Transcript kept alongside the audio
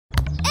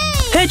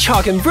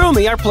Hedgehog and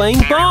Broomy are playing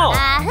ball.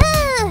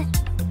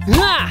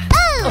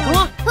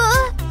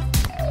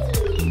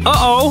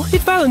 Uh-oh,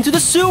 it fell into the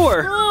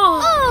sewer.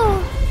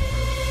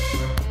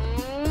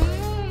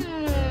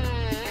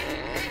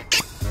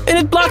 And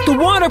it blocked the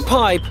water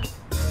pipe.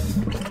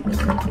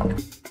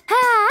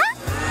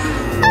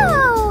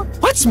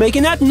 What's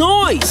making that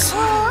noise?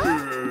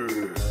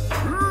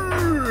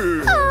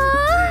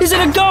 Is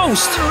it a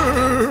ghost?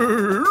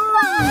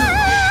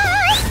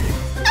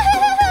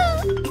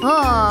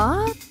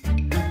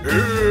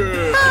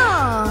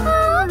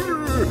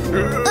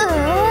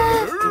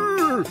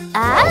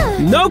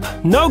 Nope,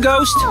 no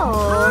ghost.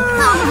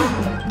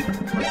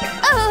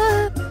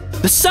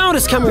 The sound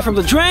is coming from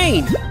the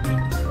drain.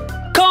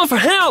 Call for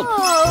help.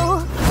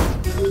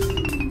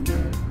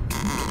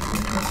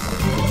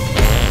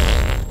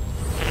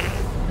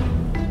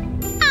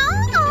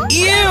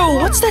 Ew,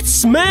 what's that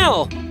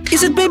smell?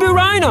 Is it baby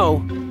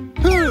rhino?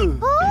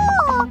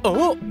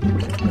 Oh.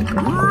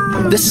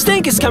 The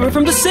stink is coming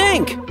from the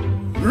sink.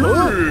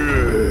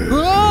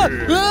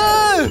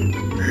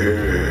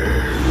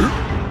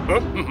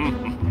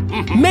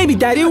 Maybe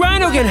Daddy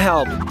Rhino can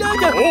help.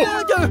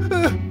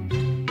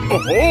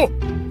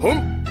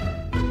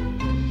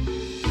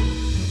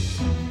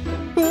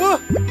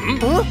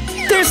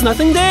 There's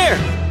nothing there.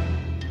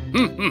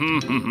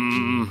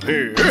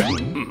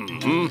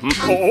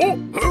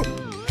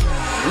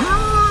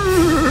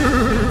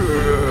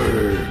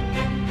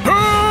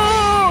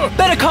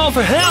 Better call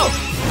for help.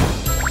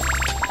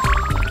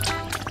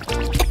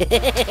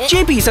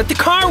 JP's at the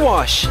car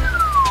wash.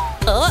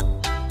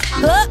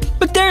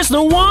 But there's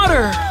no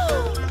water.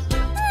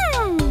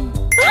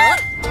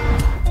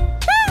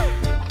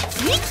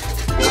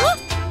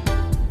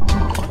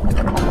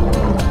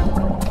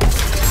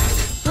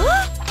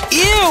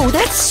 Ew,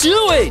 that's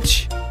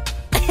sewage.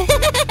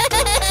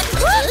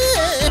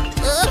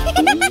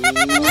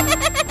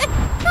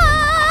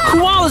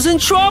 Koala's in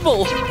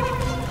trouble.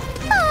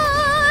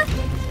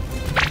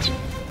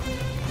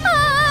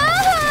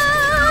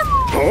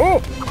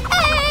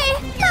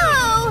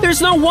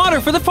 There's no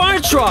water for the fire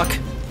truck.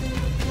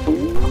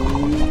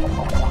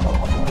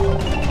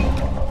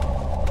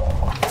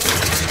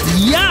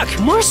 Yuck!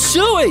 More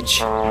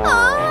sewage!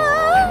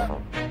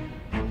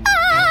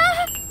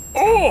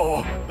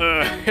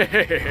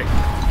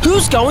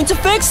 Who's going to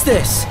fix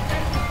this?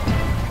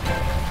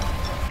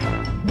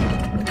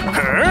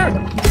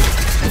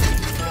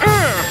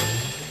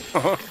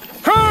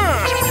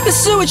 The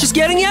sewage is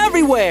getting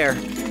everywhere!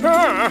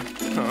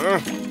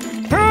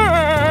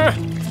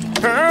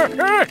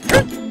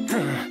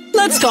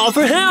 Let's call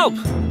for help!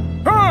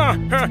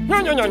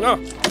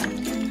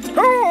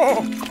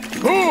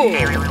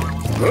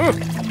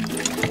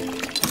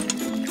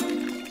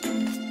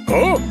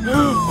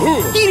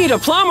 You need a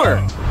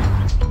plumber!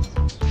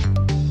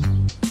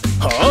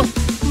 Huh?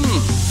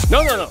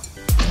 No.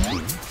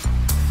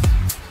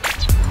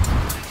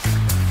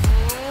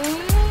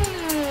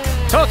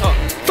 Toto!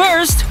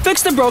 First,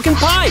 fix the broken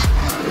pipe!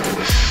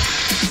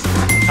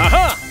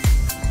 Aha!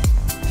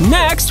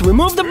 Next,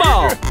 remove the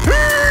ball!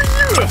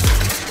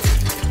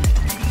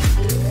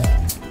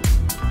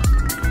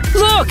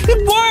 Look!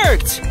 It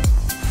worked!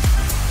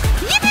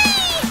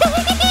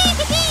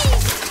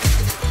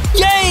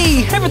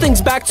 Yay!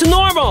 Everything's back to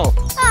normal!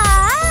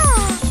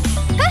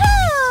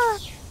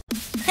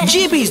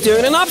 GP's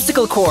doing an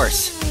obstacle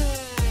course!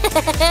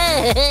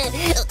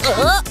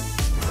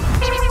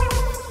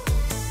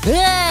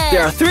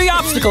 There are 3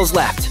 obstacles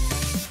left.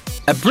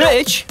 A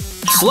bridge,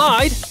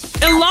 slide,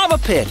 and lava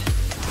pit.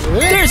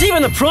 There's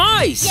even a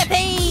prize!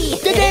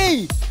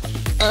 Yippee!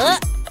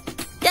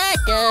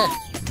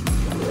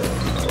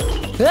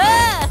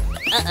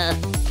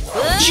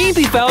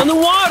 GP fell in the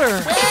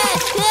water!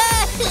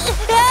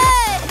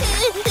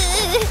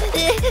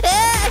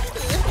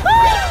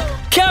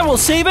 Cat will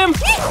save him!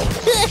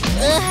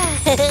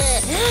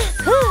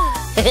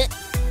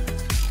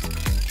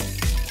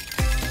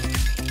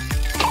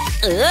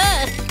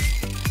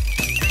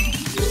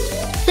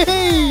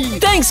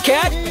 Thanks,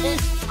 Cat!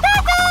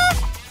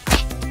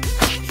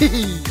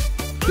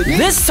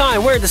 This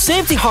time, wear the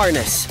safety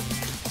harness!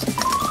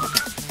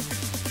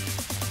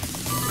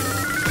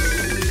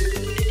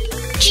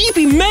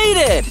 GP made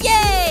it!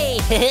 Yay!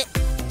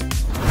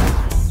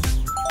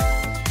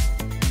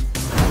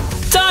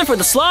 Time for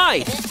the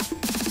slide!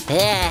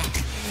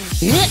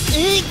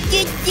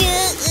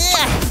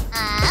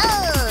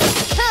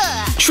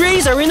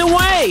 Trees are in the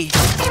way!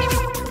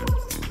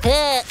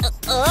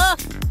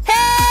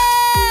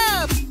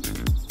 Help!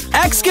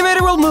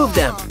 Excavator will move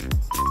them!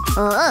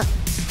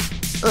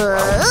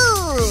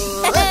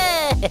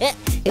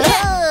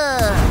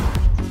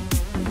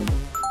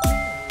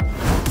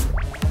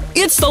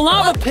 It's the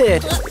lava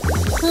pit!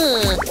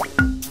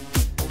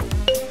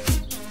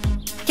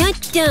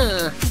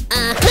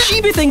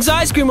 Chibi thinks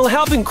ice cream will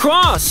help him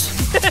cross!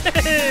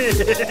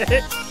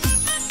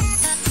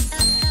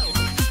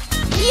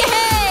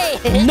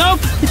 Yay! Nope,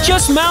 it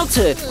just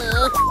melted!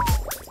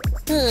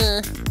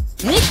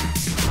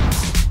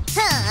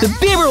 The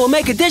beaver will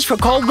make a dish for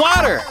cold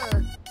water!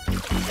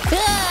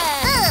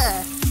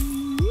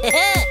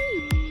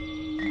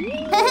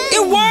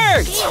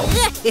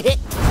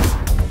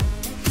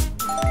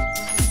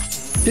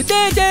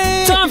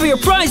 Time for your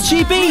prize,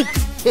 GP!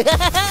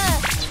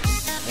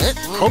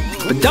 Oh,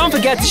 but don't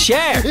forget to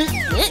share!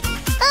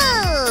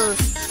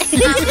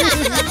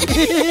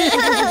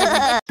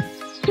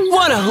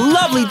 What a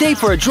lovely day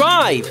for a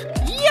drive!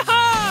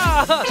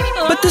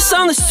 But the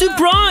sun is too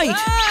bright!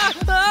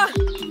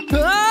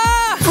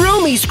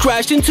 Broomies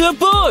crashed into a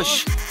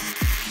bush!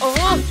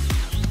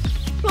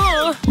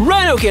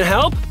 Rhino can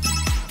help!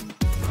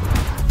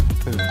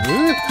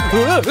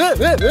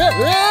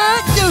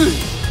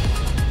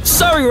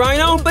 Sorry,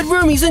 Rhino, but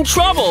Roomy's in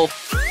trouble!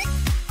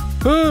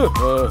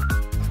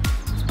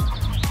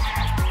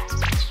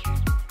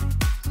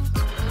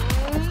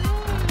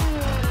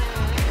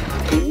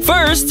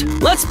 First,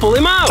 let's pull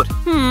him out!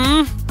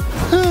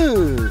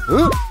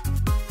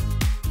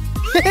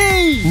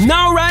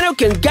 Now Rhino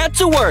can get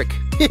to work!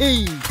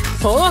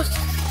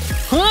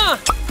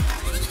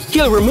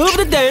 He'll remove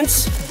the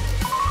dents.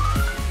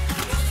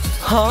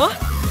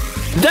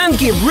 Then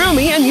give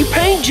Roomy a new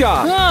paint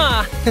job.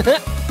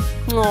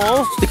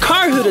 The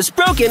car hood is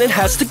broken and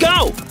has to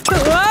go.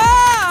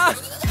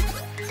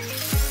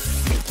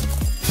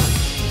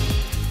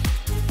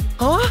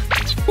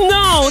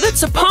 No,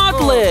 that's a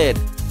pot lid.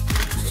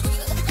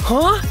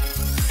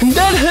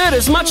 That hood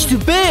is much too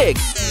big.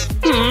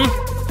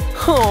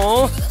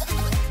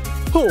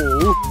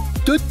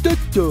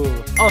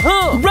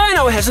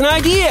 Rhino has an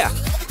idea.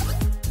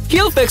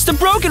 He'll fix the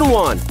broken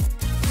one.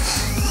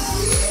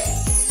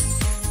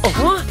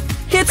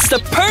 It's the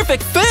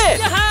perfect fit.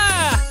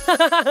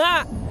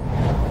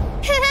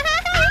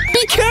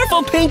 Be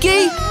careful,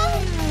 Pinky.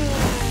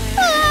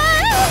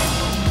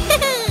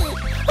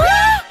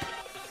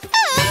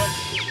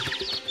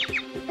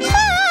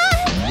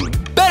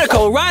 Better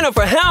call Rhino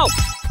for help.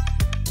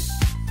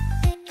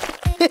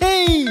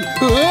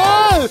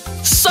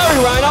 Sorry,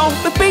 Rhino,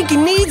 but Pinky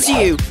needs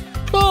you.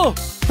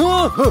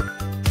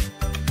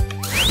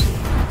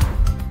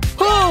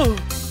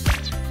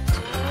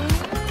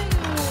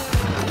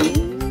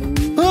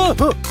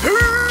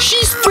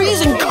 She's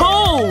freezing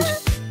cold.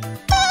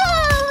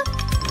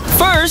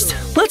 First,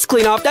 let's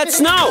clean off that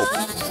snow.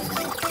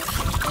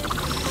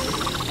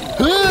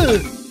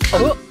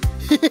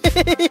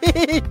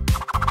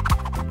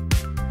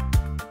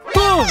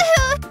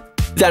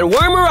 Then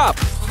warm her up.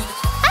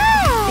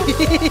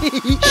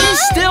 She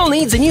still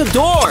needs a new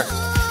door.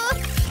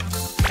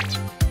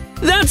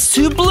 That's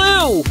too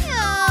blue.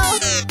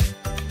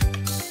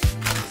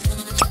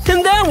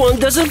 And that one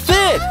doesn't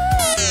fit.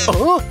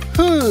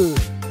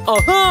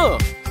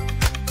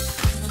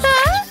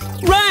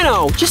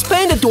 Rhino, just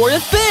paint a door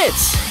that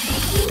fits.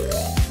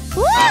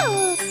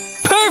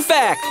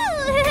 Perfect.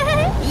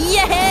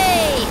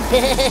 Yay!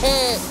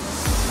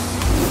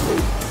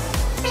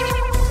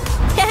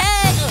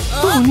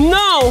 Oh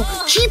no!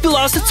 Jeepy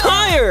lost a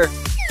tire!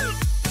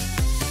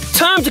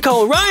 Time to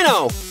call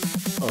Rhino!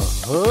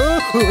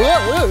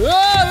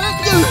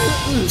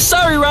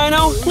 Sorry,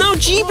 Rhino! No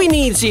Jeepy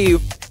needs you!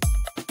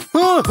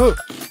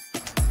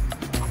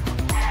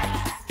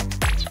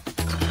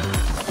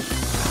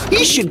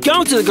 You should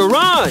go to the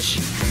garage!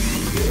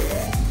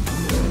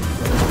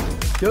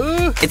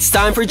 It's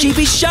time for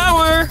Jeepy's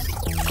shower!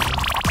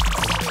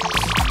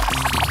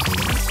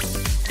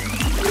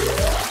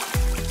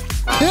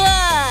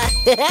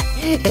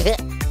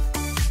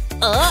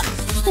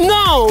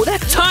 No!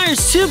 That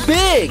tire's too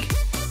big!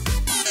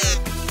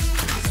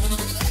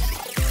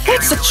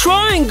 It's a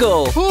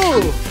triangle!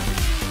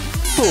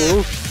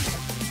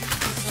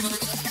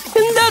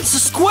 And that's a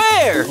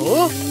square!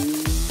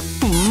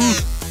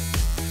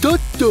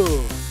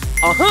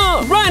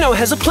 Rhino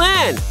has a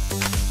plan!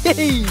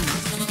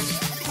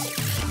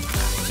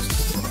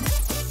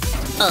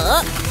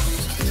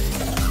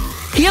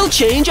 He'll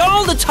change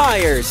all the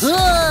tires!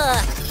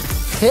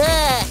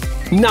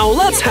 Now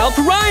let's help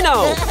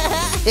Rhino!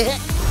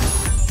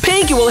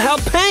 Pinky will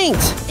help paint!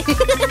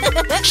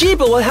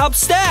 Jeepy will help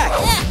stack!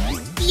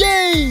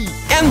 Yay!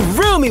 And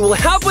Roomy will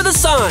help with a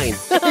sign!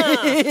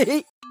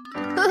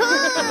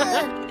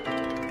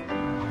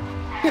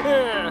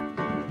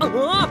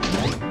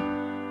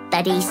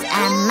 That is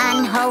a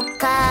manhole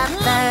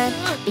cover.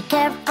 Be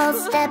careful,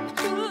 step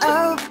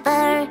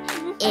over.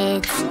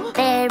 It's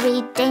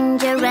very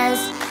dangerous.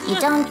 You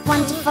don't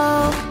want to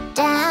fall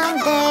down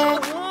there.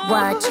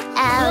 Watch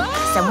out,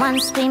 someone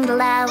screamed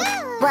loud.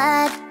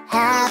 What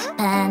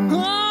happened?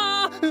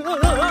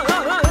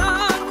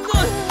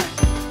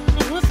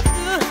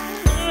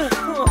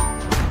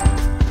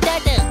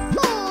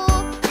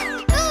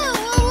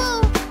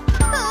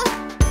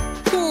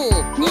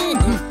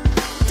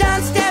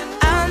 Don't step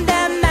on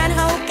the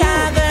manhole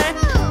cover.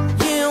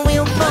 You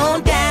will fall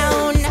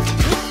down.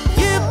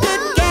 You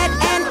could get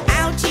an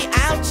ouchie,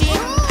 ouchie,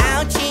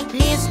 ouchie.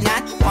 It's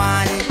not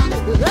fun.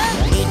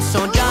 It's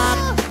so dark.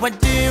 Where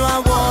do I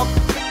walk?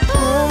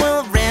 Who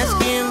will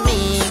rescue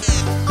me?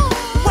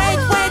 Wait,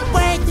 wait,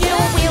 wait. You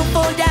will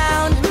fall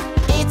down.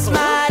 It's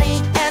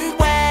muddy and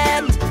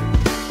wet.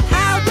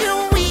 How do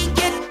we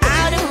get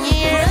out of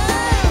here?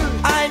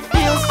 I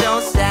feel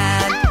so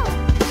sad.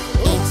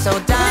 It's so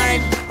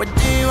dark. Where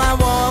do I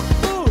walk?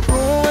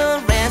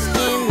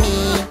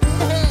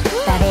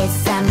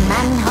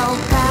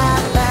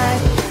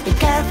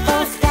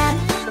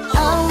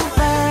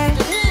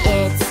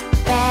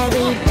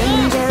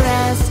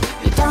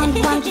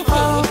 want to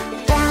fall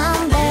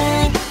down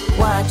there.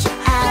 Watch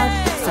out,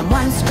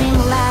 someone scream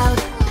loud.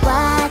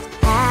 What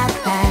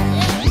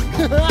happened?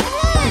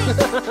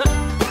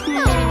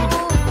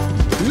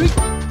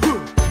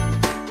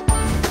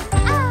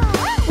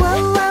 Whoa,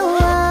 whoa,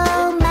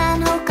 whoa,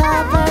 manhole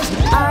covers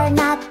are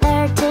not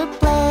there to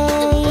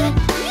play.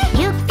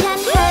 You can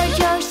hurt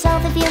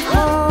yourself if you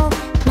fall.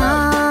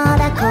 Not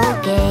a cool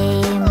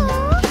game.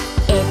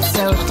 It's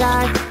so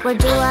dark, where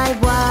do I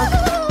walk?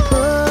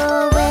 Who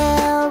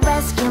will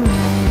rescue me?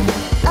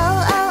 Oh,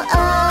 oh,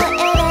 oh,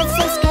 it is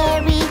so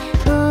scary.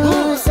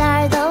 Whose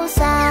are those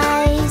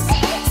eyes?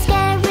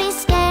 Scary,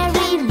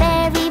 scary,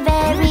 very,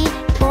 very.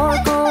 Poor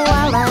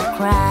koala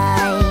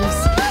cries.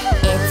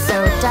 It's so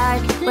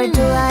dark, where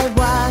do I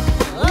walk?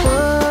 Who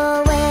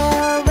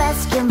will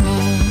rescue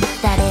me?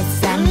 That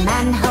is a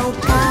manhole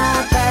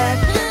cover.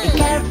 Be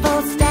careful,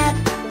 step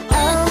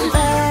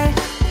over.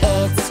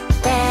 It's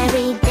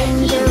very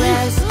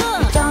dangerous.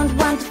 You don't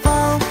want to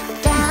fall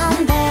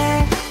down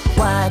there.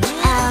 Watch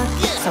out,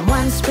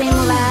 someone scream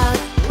loud.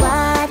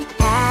 What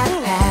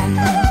happened?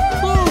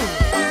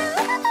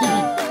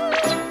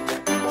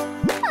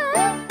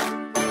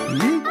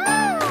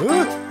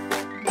 Look,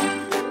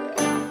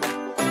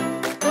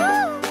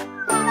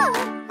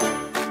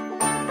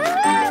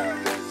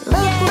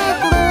 look,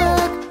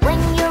 look, when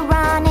you're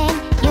running,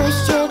 you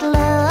should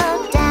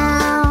look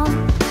down.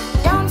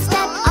 Don't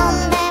step on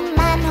the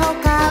manhole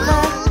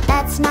cover,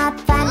 that's not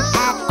fun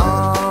at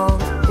all.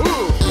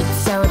 It's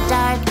so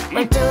dark,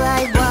 where do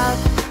I walk?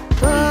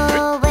 Who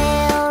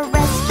will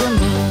rescue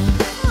me?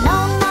 No,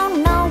 no,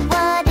 no,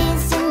 what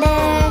is in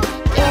there?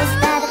 Is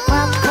that a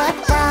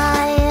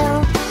crocodile?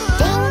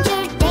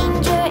 Danger,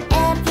 danger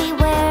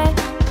everywhere,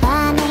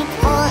 panic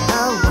for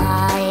a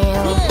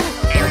while.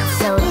 It's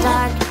so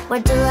dark,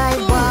 where do I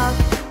walk?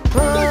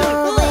 Who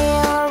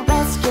will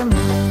rescue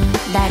me?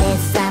 That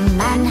is a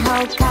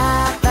manhole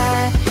cover.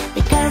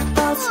 Be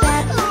careful,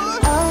 step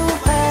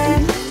over.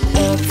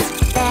 It's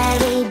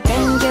very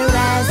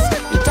dangerous.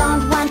 You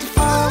don't want to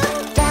fall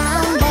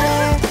down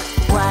there.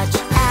 Watch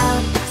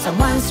out,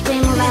 someone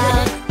scream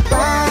loud.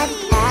 What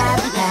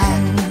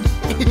happened?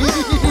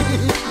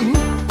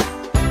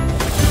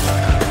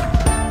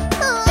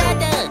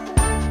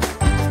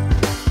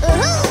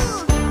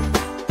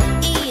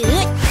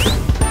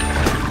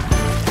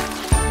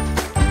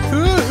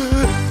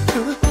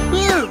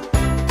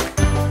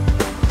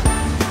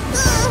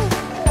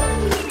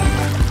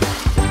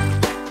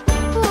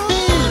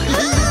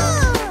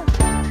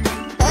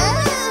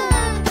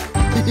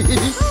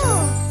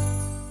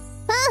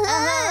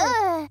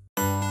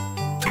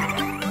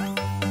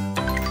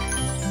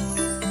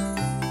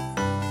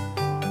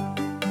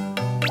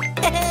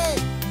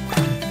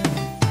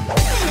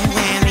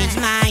 Where is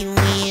my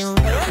wheel?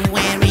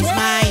 Where is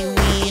my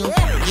wheel?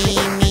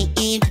 Give me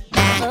it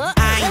back.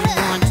 I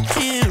want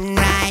to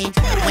ride.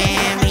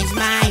 Where is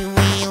my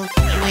wheel?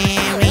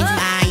 Where is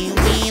my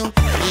wheel?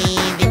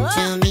 Give it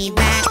to me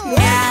back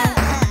now.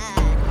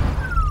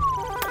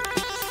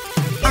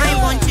 I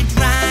want to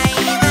drive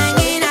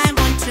again. I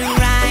want to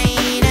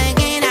ride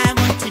again. I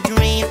want to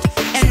drift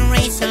and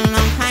race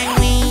along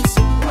highways.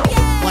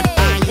 What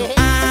are you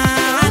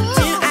up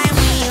to? I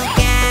will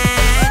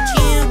catch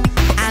you.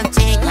 I'll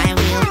take my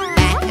wheel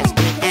back as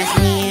quick as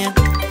new.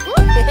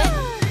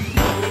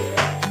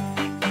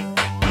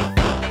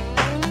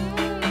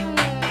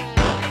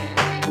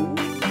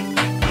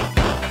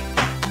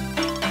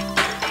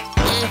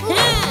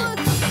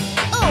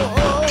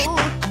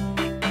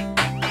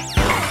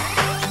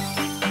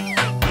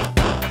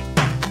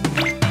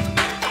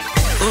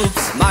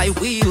 Oops, my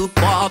wheel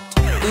popped.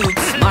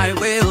 Oops, my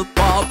wheel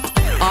popped.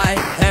 I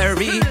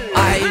hurry,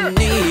 I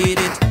need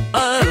it a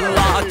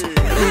lot.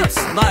 Oops,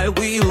 my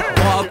wheel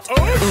popped.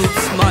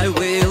 Oops, my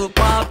wheel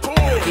popped.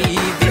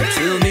 Give it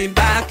to me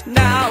back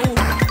now.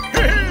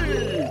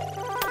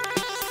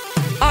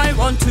 I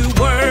want to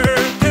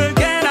work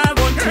again. I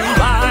want to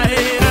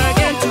ride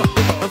again, to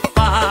put the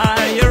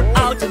fire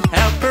out and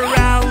help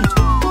around.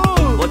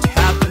 What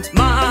happened,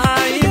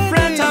 my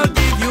friend? I'll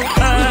give you a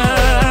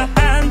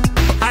hand.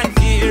 I'm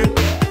here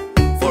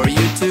for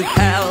you to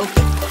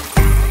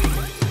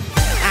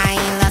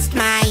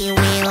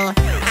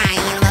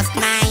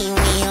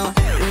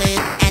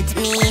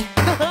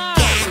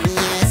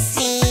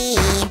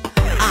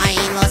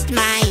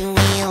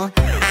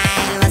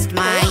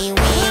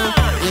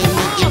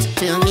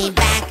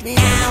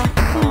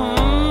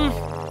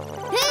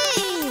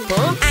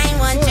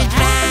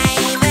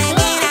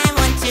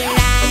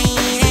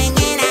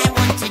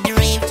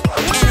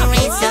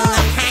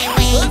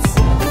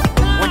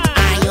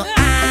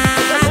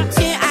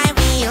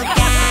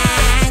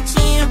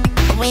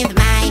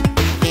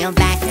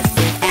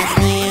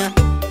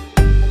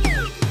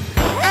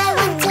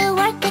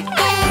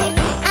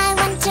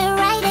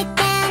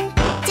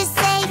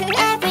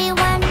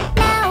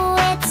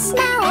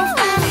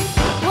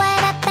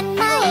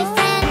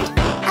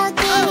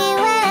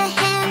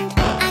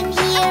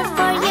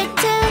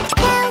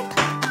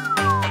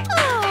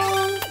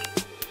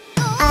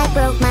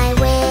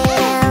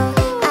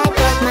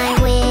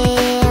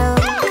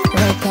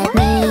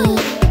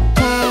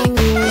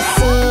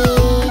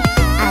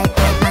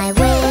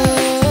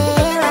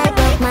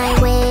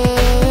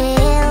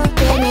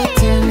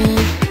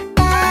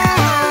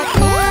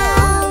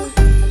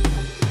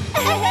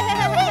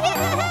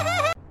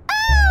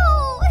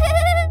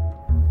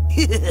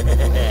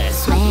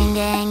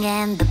Swinging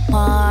in the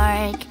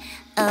park.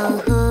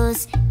 Oh,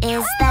 whose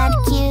is that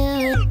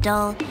cute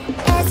doll?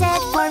 Is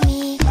it for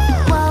me?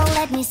 Well,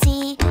 let me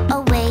see.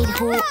 Oh wait,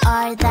 who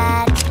are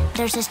that?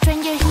 There's a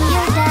stranger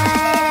here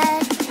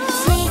that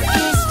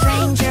sneaky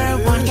stranger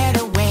won't get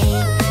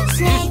away.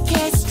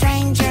 Sneaky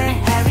stranger,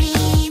 hurry.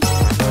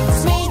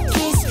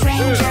 Sneaky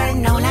stranger,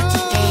 no, not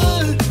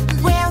today.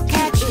 We'll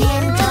catch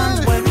him,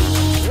 don't worry.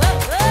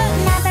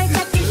 Never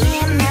talk to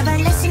him, never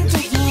listen to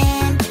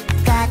him.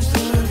 Got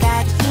him,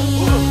 got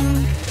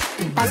him.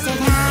 Pass it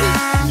on.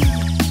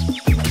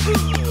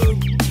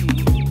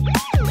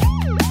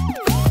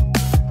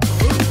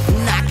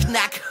 Knock,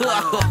 knock.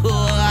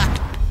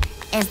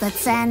 Is that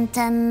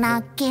Santa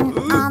knocking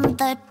on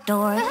the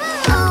door?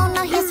 Oh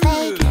no, he's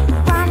fake.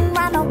 Run,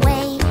 run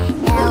away.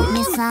 Help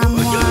me,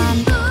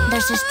 someone.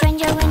 There's a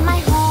stranger in my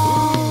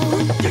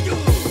home.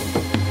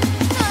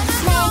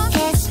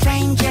 Snakey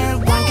stranger,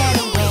 won't get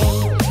away.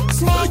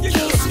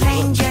 Snakey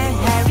stranger,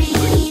 hurry.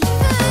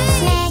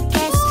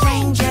 Snakey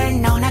stranger,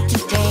 no, not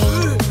today.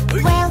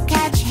 We'll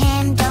catch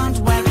him, don't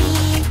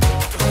worry.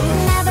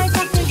 Never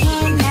talk to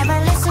him, never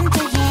listen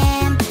to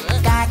him.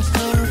 Got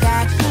him,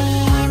 got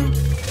him.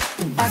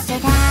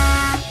 Busted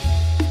up.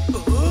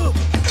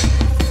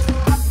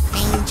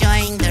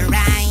 Enjoying the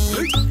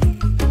ride.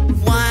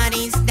 What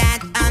is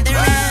that on the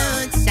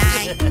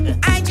roadside?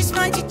 I just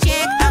want to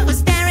check. I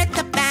was there at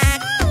the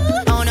back.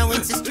 Oh no,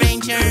 it's a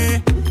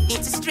stranger.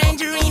 It's a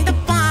stranger in the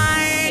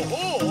park.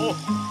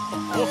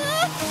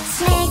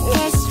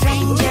 Snakey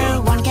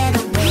stranger, won't get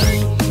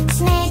away.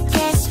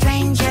 Snakey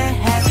stranger,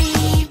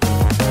 hurry.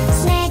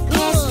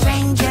 Snakey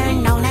stranger,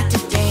 no, not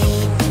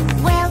today.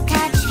 We'll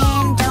catch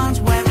him, don't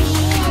worry.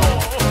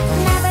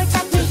 Never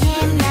talk to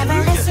him, never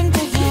listen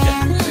to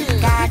him.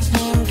 Got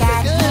him,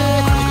 got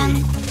him.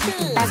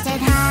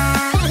 Busted high.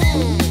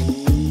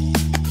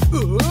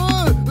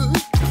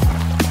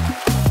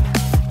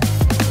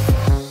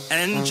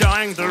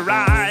 Enjoying the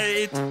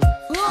ride.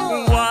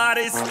 What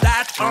is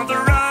that on the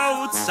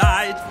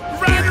roadside?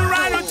 Rider,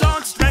 rider,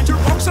 dog, stranger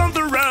walks on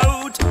the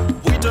road.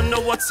 We don't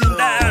know what's in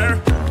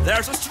there.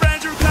 There's a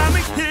stranger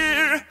coming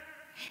here.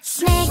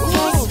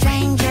 Snakey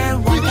stranger,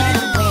 won't get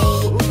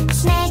away.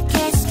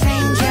 Snakey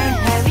stranger,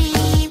 hurry.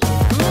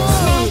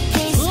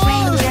 Snakey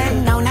stranger,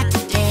 no, not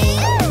today.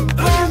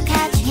 We'll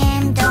catch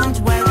him, don't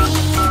worry.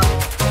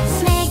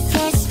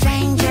 Snakey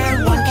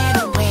stranger, won't get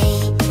away.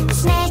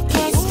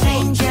 Snakey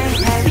stranger,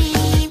 hurry.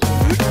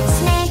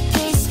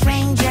 Snakey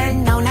stranger,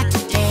 no, not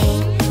today.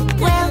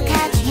 We'll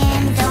catch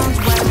him, don't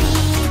worry.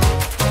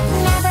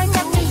 Never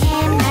talk to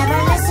him, never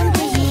listen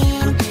to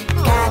him.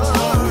 Got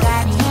him,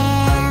 got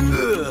him.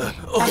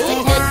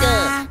 Busted up.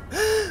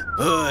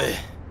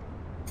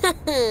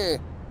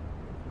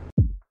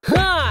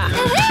 Ha!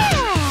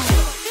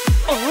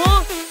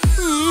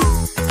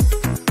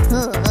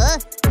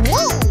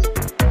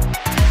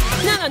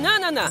 Na na na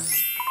na na.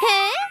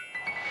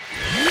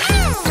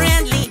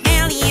 Friendly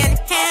alien,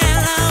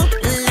 hello,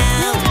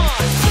 love.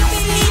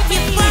 Sneaky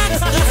fox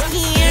is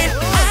here.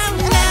 Oh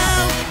no.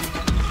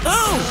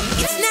 Oh,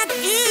 it's not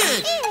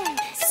good.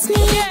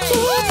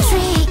 Sneaky,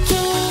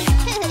 tricky.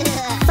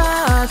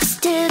 Fox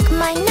took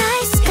my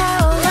nice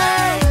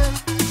color.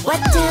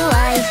 What do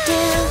I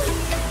do?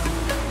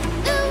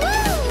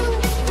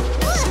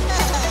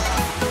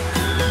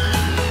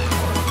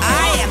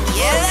 I am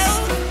yellow.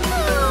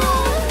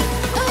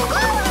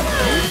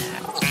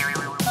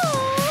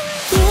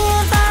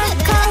 Give our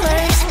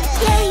colors,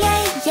 yay,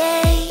 yay,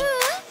 yay.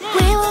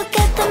 We will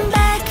get them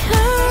back,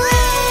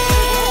 hooray.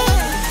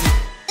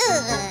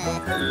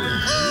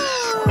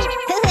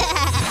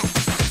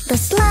 The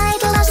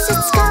slide lost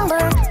its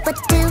color. What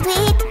do we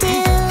do?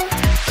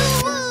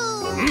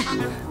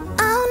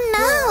 Oh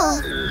no!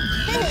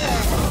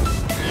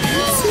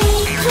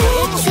 Sneaky,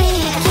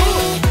 tricky.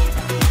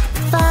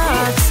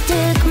 Fox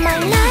took my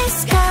nice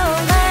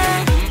color.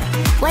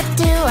 What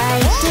do I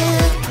do?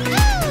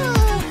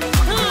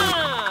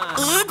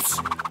 Oops,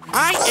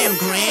 I am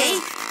gray.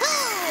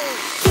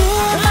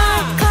 Give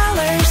our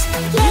colors,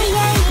 yay,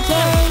 yay,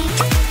 yay.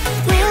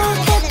 We will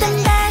get them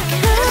back,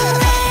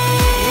 hooray.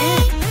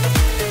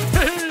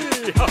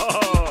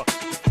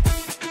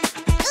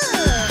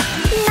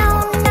 No,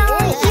 no,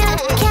 you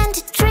can't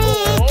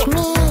trick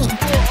me,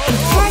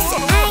 because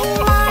I'm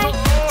more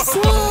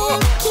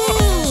sneaky.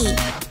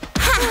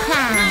 Ha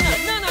ha.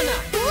 Na na na.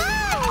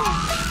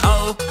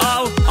 Oh,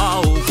 oh,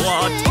 oh,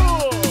 what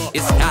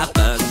is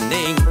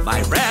happening? My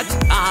red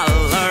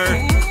color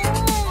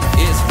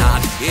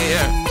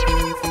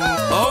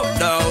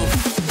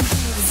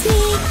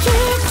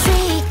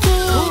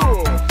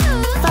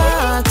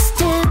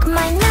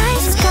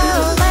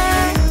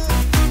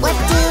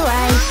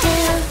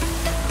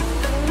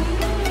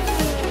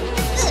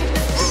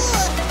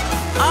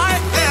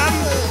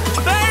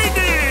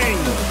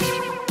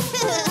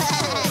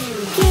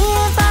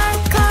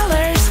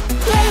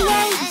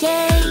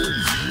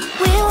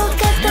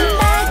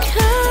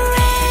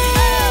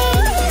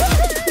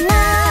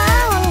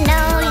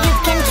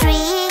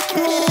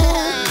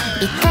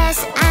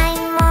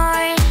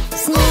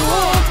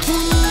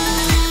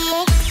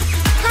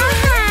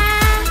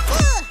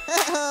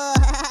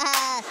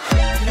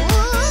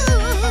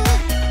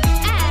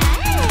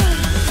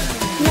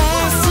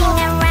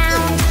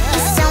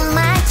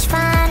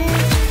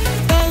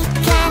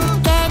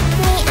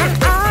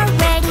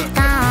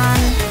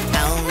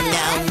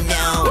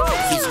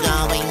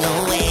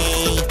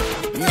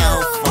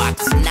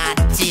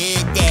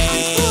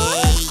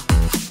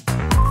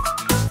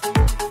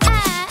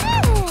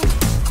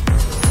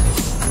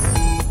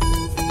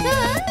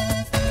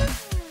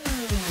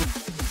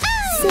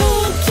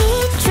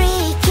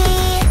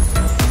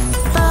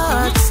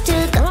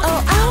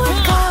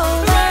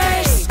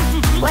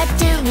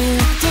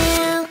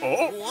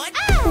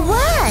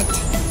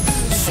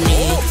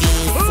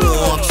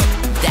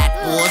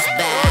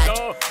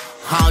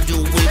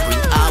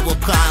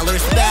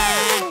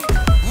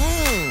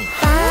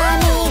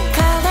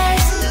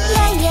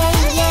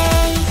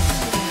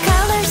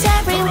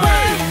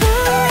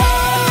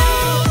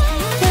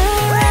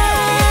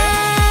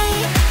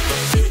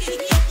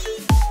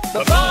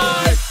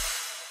Bye-bye.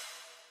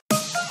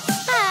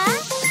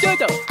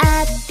 Dodo.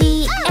 At the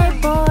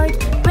airport,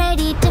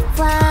 ready to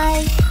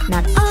fly.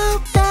 Not all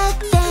the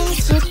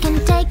things you can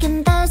take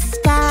in the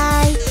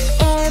sky.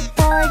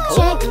 Airport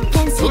check,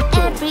 can see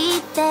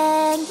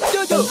everything.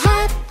 They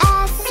have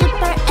a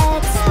super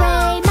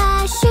X-ray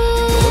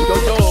machine.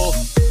 Dodo.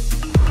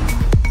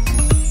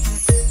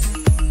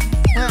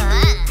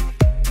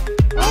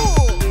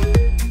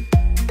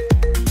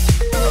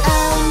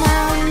 Oh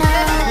no,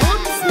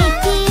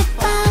 sneaky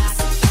fox.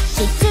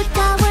 She took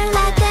our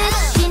luggage,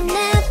 she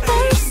never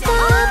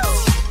stopped.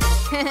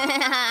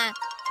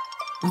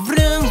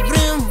 Vroom,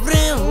 vroom,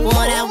 vroom.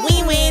 What are we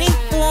waiting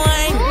for?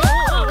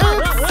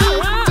 Oopsie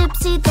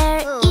doopsie,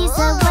 there is a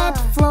wet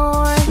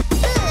floor.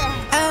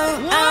 Oh,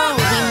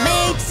 we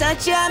made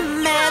such a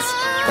mess.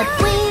 But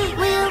we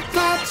will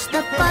catch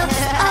the fox,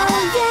 oh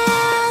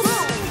yes!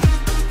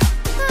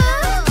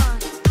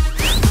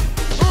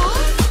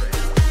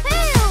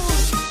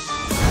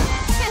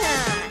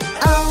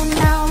 Oh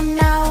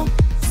no,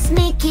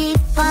 sneaky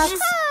fox.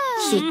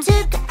 She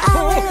took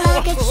our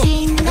luggage, she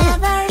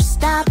never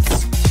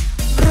stops.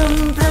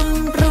 Vroom,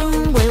 vroom,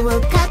 vroom, we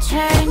will catch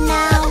her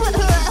now.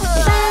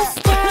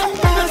 Faster,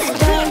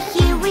 faster,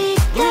 here we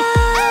go.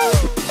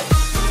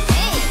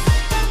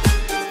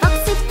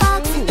 Foxy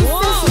Fox is so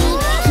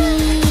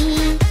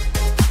sneaky.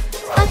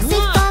 Foxy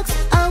Fox,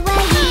 oh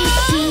where is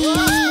she?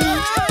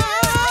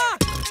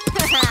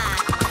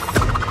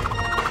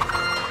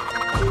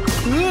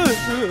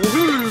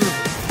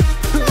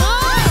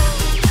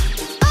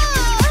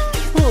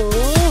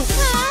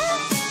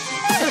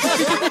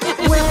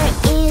 Where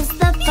is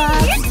the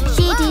fox?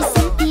 She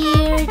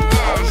disappeared.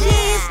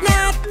 She's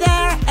not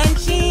there and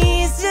she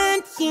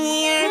isn't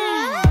here.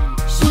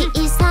 She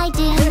is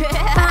hiding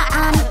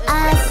from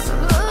us,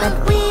 but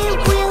we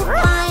will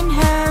find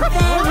her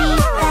very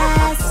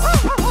fast.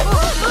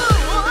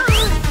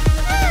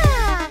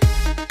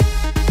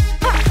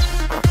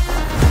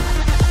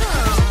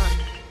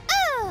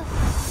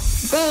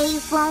 They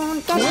won't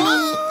get me,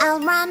 I'll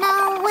run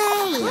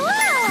away.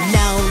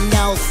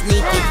 No,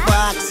 sneaky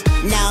fox,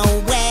 no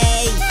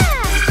way.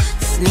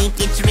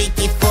 Sneaky,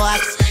 tricky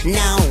fox,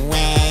 no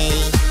way.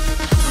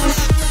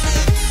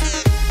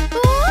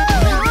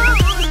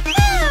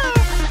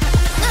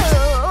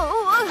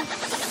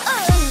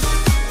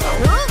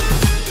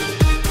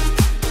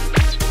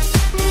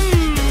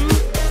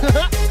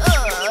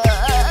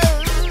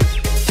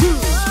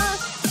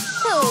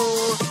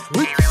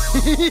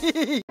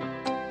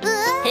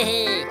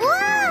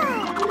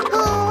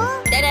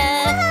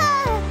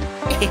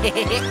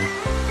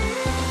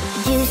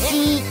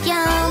 Juicy,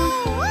 yum,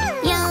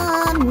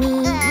 yummy.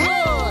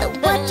 The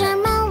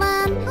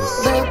watermelon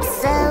looks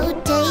so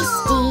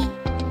tasty.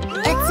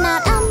 It's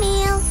not a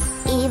meal,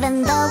 even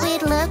though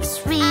it looks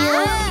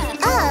real.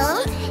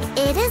 Oh,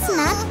 it is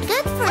not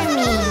good for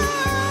me.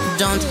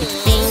 Don't eat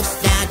things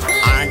that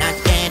are not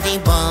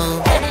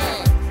edible.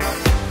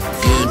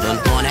 You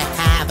don't wanna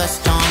have a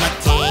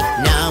stomachache,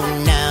 no.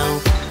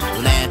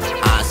 Let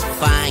us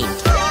find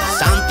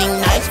something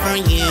nice for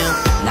you.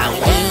 Now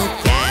you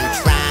can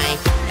try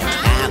and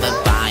have a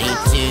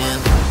bite too.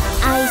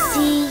 I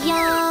see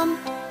yum,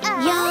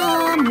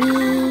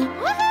 yummy.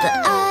 The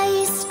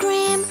ice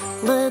cream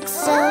looks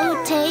so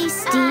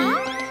tasty.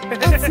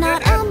 It's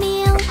not a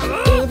meal,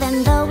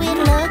 even though it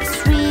looks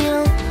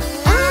real.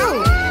 Oh,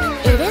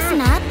 it is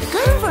not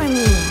good for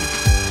me.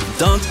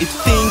 Don't eat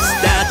things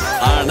that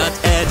are not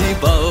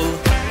edible.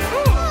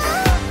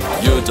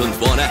 You don't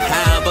wanna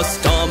have a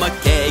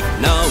stomachache,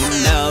 no.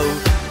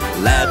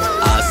 Let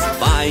us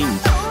find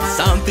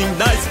something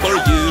nice for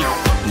you.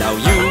 Now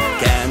you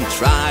can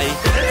try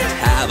and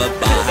have a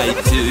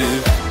bite too.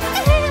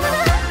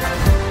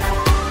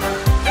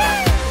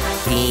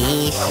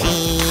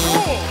 Fishy,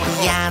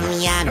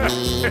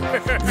 yummy.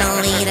 The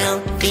little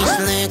fish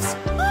looks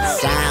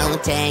so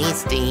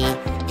tasty.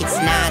 It's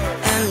not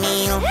a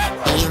meal,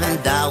 even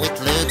though it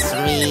looks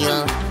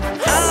real.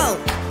 Oh,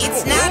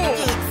 it's not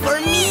good for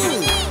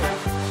me.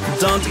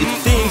 Don't eat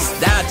things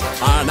that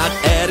are not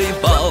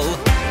edible.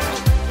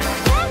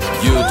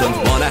 You don't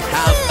wanna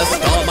have a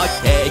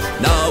stomachache,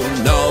 no.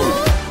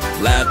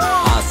 Let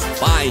us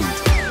find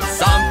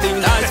something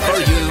nice for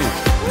you.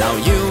 Now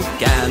you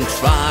can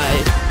try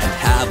and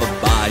have a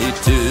bite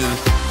too.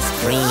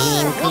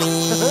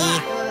 Sprinkly,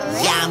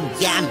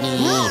 yummy.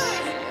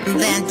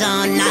 The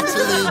donut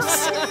looks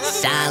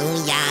so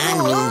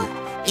yummy.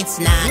 It's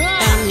not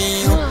a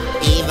meal,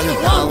 even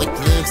though it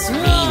looks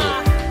real.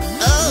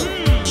 Oh,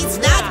 it's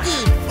not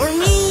good for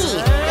me.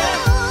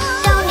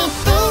 Don't eat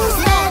things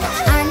that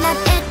are not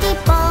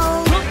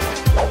edible.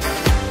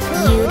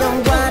 You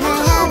don't wanna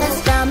have a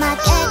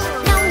stomachache,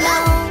 no.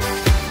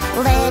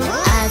 Let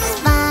us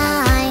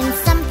find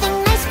something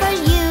nice for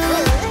you.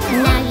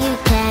 Now you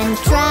can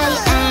try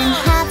and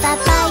have a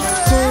bite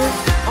too.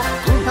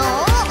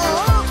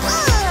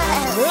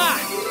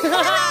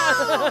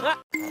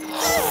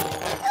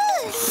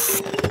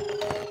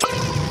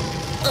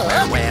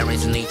 Where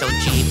is little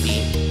Chippy?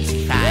 Is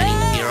he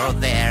hiding here or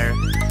there?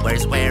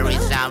 Where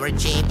is our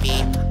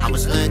Chippy? I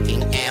was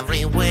looking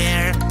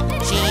everywhere.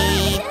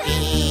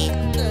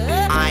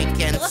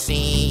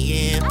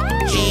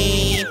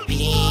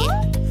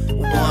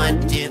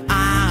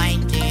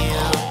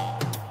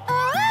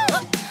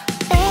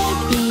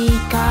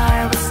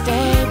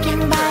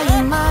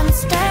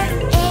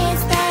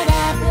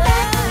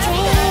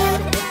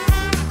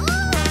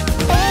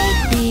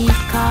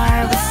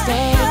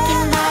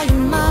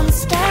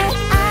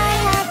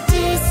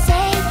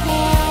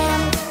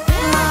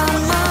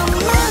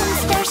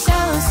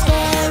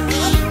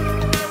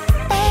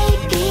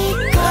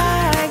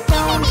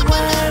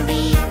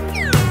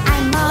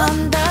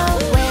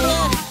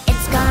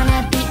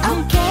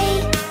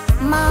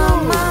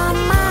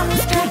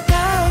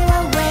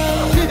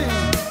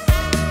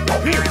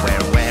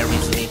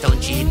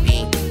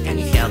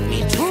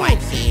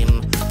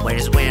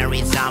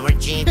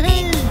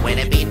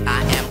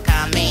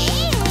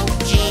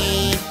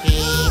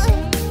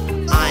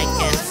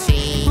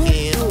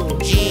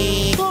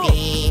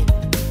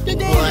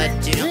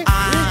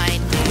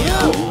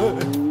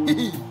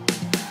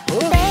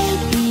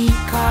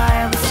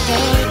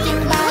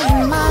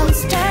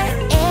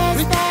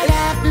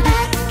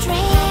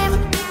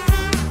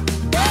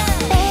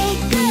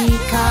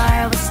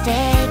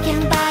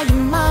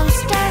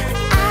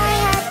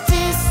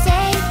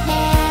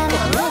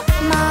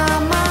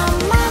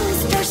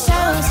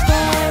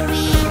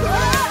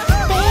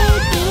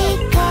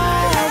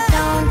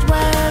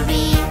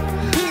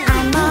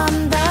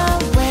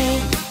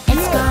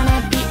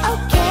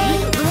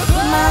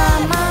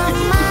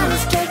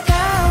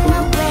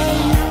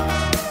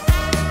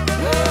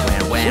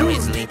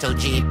 little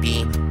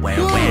jeepy.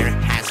 Where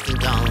has he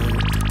gone?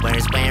 Where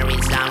is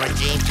our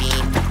jeepy?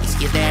 Is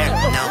he there?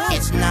 No,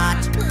 it's not.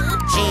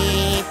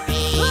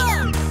 Jeepy,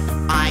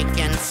 I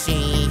can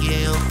see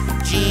you.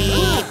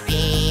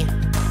 Jeepy,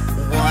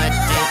 what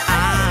do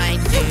I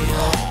do?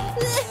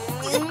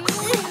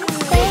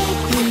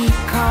 Baby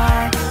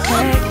car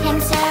hurt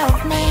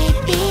himself,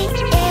 maybe.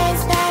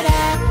 Is that a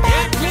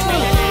bad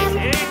dream?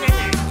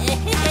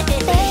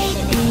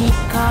 Baby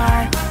car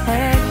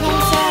hurt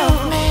himself,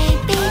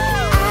 maybe.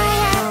 I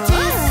have to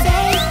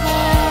save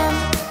him.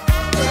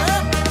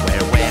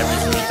 Where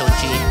is little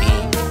jeepy?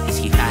 Is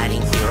he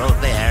hiding here or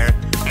there?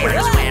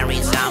 Where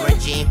is our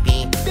jeepy?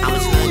 I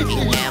was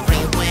looking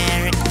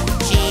everywhere.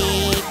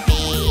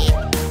 Jeepy,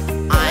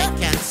 I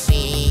can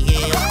see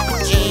you.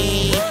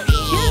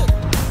 Jeepy,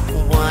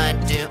 what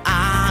do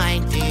I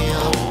do?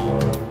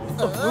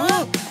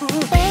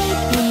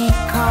 Baby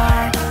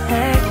car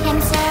hurt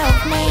himself,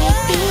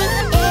 maybe.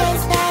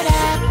 Is that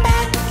a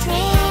bad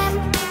dream?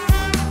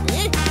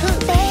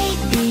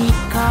 Baby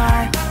car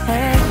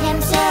hurt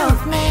himself,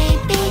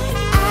 maybe.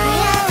 I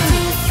have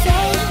to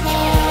save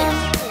him.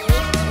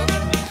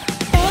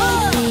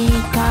 Baby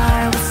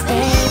car was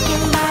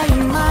taken by a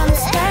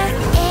monster.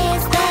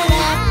 Is that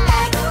a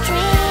bad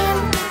dream?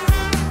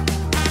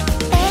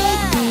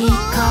 Baby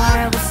car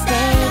was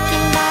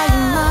taken by a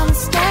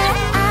monster.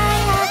 I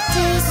have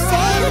to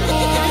save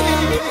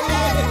him.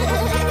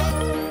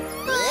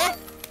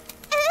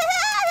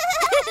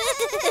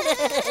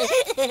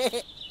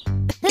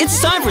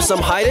 It's time for some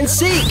hide and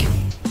seek.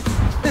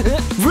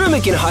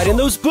 Rumi can hide in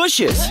those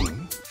bushes.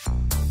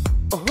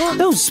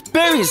 Those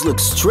berries look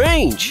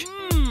strange.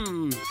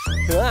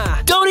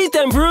 Don't eat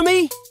them,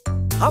 Rumi.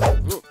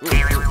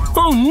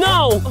 Oh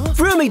no!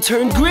 Rumi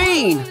turned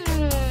green.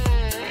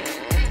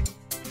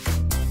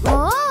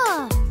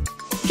 Oh,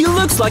 He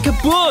looks like a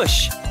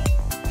bush.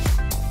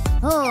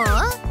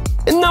 oh,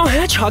 And now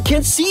Hedgehog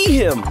can't see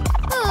him.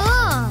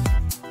 oh.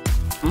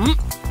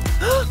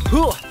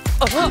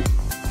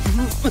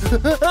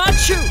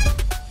 Achoo!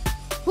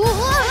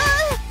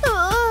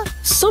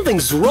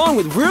 Something's wrong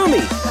with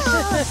Rumi.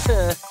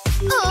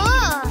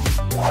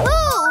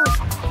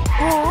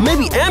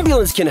 Maybe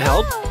ambulance can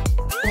help.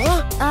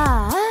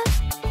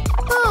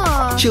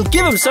 She'll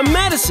give him some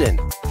medicine.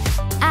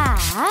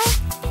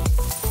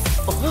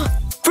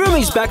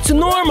 Rumi's back to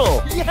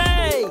normal.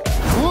 Yay!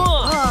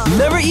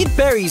 Never eat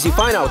berries you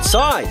find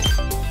outside.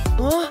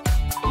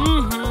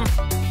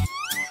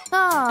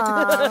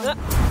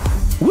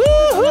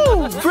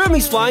 Woohoo!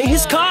 Rumi's flying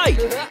his kite.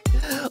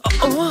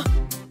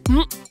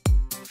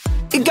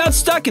 It got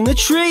stuck in the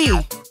tree.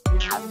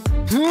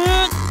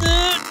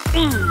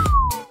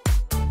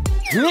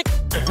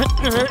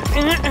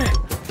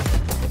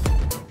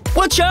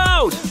 Watch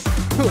out!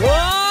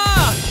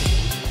 Ah!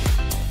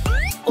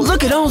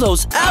 Look at all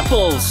those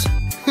apples.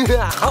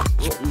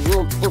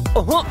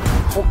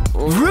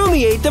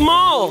 Rumi ate them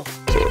all.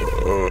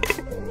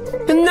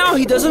 And now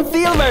he doesn't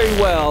feel very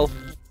well.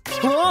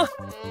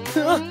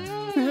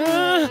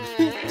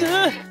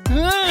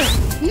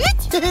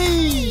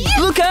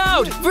 Look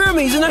out!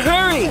 Rumi's in a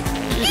hurry!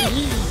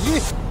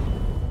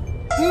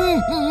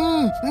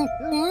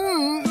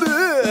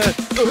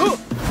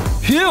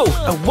 Phew!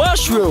 A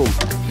washroom!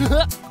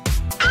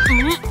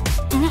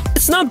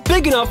 It's not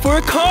big enough for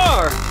a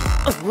car!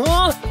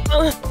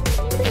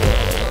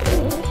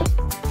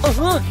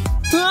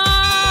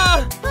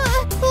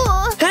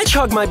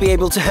 Hedgehog might be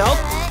able to help.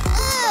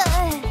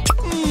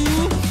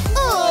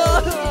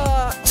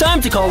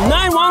 Time to call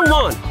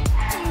 911.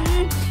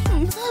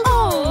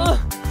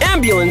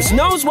 Ambulance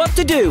knows what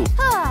to do.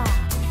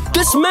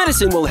 This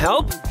medicine will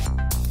help.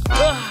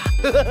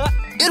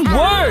 It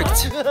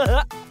worked!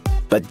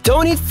 But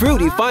don't eat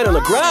fruit you find on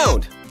the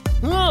ground.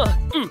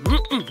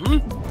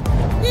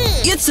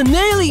 It's an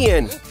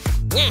alien!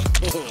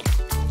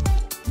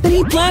 And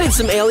he planted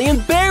some alien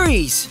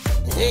berries.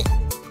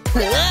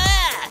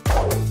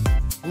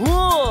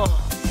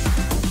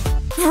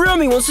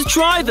 Rumi wants to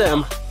try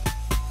them.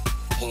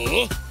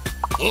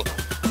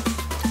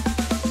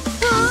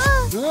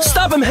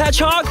 Stop him,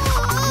 Hedgehog!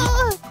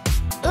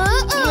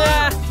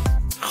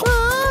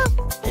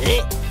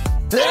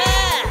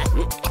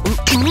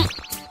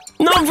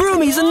 No,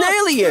 Rumi's an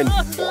alien!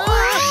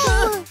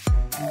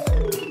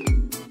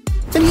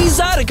 And he's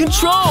out of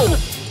control!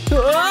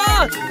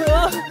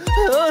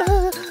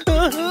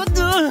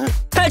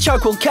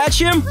 Hedgehog will catch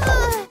him!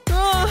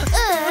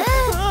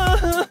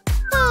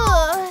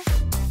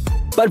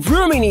 But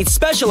Rumi needs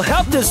special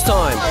help this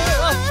time!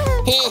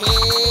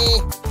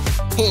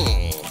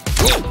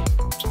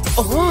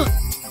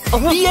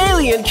 The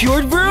alien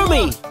cured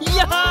Rumi!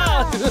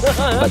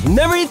 But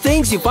never eat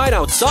things you find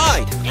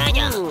outside!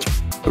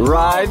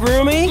 Right,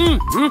 Rumi?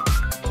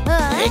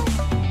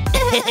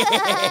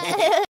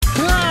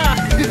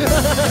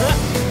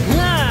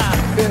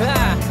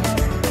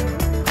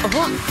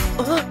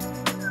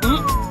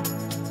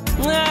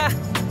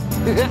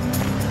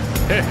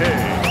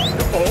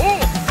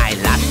 I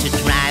love to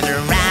drive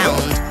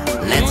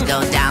around. Let's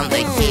go down the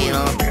hill.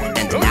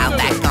 And now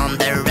back on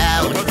the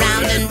road.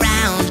 Round and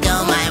round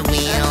go my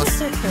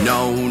wheels.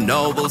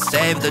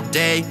 save the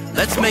day.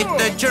 Let's make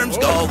the germs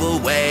go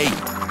away.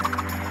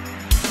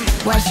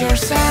 Wash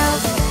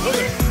yourself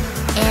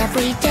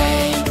every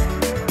day.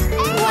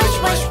 Wash,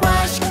 wash,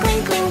 wash,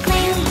 clean, clean,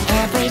 clean.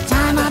 Every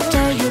time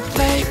after you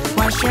play,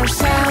 wash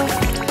yourself.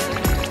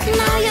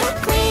 Now you're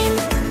clean.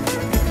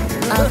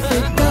 Off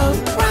you go,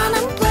 run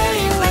and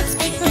play, let's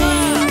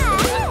begin.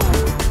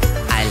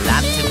 I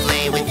love to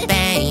play with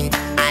paint.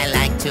 I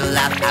like to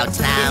laugh out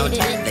loud.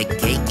 The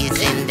cake is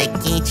in the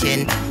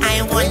kitchen.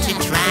 I want to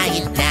try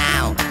it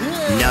now.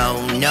 No,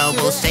 no,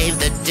 we'll save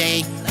the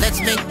day. Let's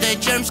make the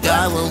germs go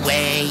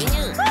away.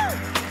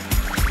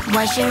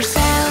 Wash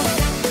yourself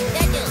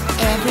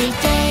every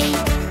day.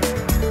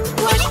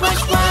 Wash,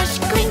 wash, wash,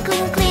 clean,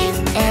 clean, clean.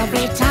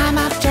 Every time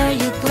after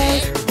you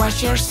play,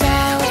 wash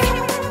yourself.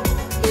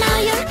 Now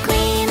you're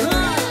clean.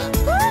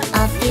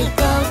 Off you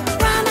go,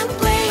 run and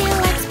play,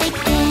 let's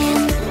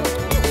begin.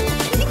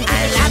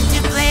 I love to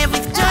play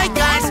with toy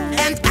cars,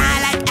 and I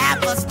like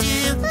apples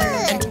too.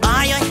 And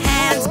are your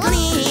hands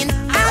clean?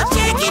 I'll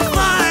check it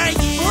for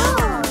you.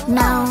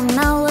 No,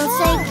 no, we'll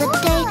save the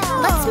day.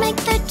 Let's make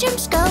the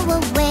germs go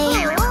away.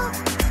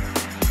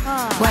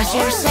 Wash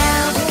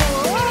yourself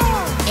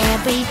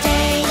every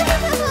day.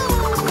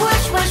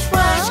 Wash, wash,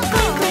 wash,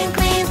 clean, clean,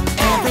 clean.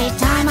 Every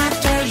time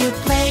after you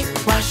play,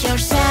 wash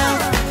yourself.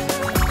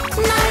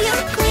 Now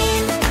you're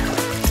clean.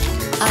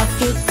 Off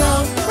you go,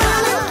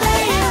 run and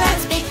play,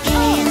 let's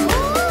begin.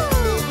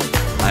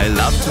 I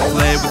love to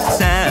play with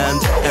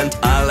sand, and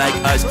I like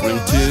ice cream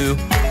too.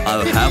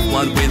 I'll have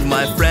one with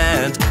my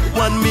friend,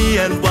 one me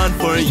and one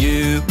for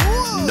you.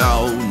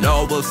 No,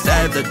 no, we'll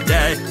save the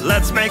day.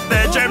 Let's make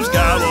the germs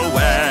go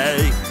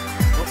away.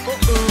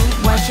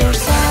 Wash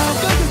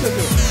yourself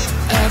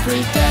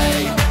every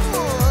day.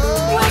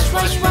 Wash,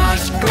 wash,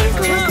 wash, clean,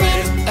 clean,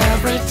 clean.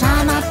 Every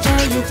time after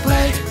you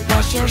play,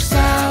 wash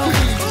yourself.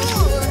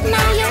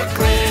 Now you're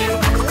clean.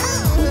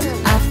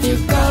 Off you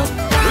go,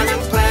 run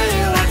and play,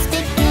 let's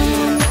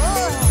begin.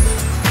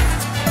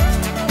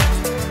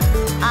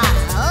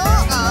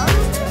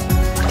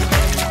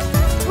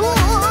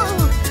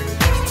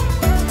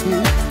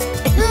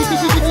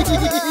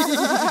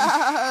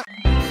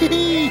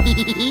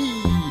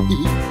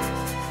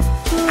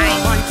 I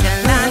want a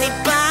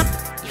lollipop.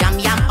 Yum,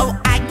 yum, oh,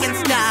 I can't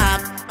stop.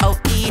 Oh,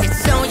 it is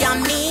so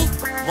yummy.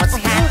 What's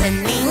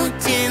happening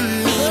to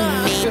me,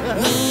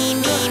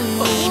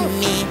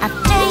 me?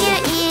 After you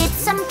eat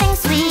something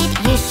sweet,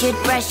 you should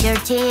brush your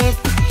teeth.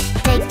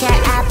 Take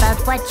care about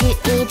what you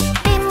eat.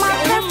 Be more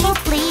careful,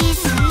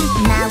 please.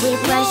 Now we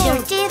brush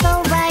your teeth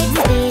alright.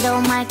 Spit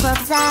all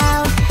microbes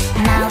out.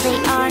 Now they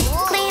are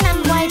clean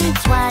and white.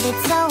 It's what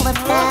it's all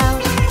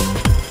about.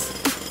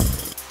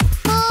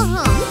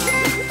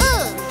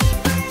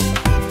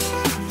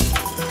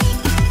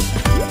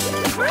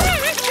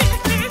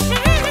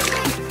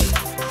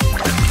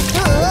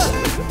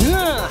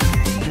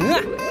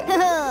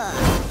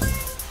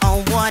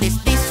 Oh, what is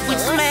this sweet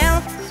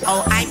smell?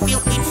 Oh, I feel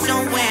it so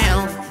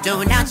well.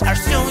 Donuts are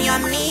so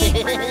yummy.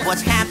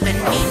 What's happening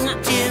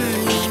to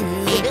me,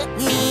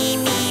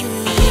 me?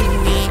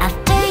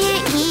 After you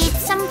eat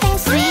something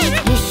sweet,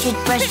 you should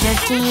brush your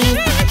teeth.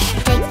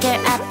 Take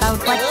care about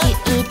what you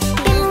eat.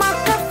 Be more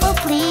careful,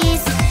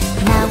 please.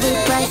 Now we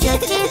brush your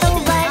teeth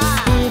alright.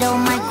 Spit all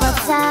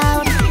microbes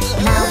out.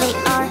 Now they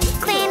are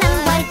clean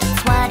and white.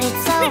 That's what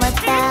it's all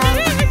about.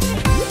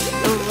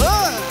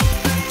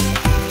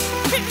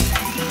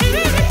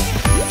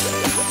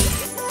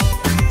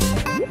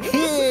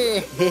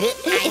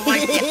 I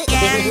want the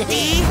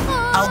candy.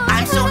 Oh,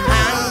 I'm so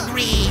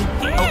hungry.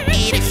 Oh,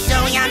 it is so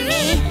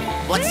yummy.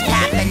 What's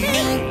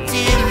happening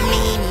to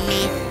me,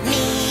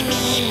 me?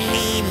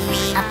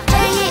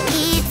 After you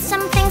eat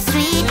something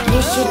sweet,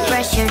 you should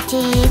brush your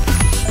teeth.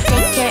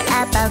 Take care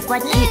about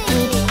what you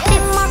eat. Be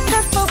more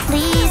careful,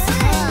 please.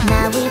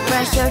 Now we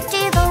brush your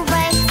teeth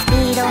alright.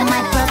 Spit all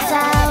microbes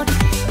out.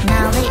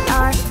 Now they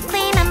are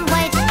clean and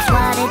white. That's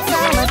what it's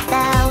all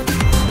about.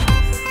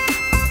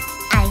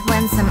 I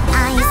want some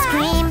ice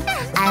cream.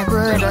 I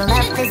would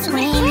love to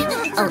scream.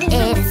 Oh,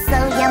 it is so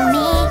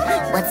yummy.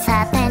 What's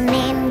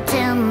happening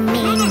to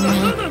me,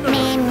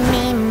 me?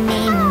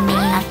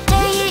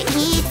 After you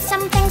eat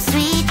something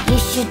sweet, you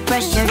should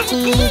brush your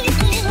teeth.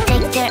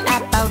 Take care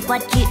about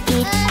what you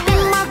eat. Be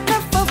more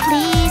careful,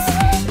 please.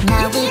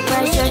 Now we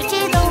brush your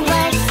teeth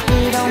alright.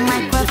 Spit all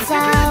microbes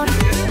out.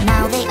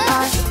 Now they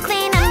are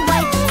clean and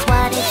white. That's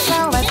what it's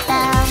all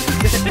about.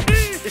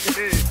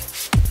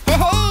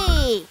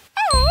 Hey!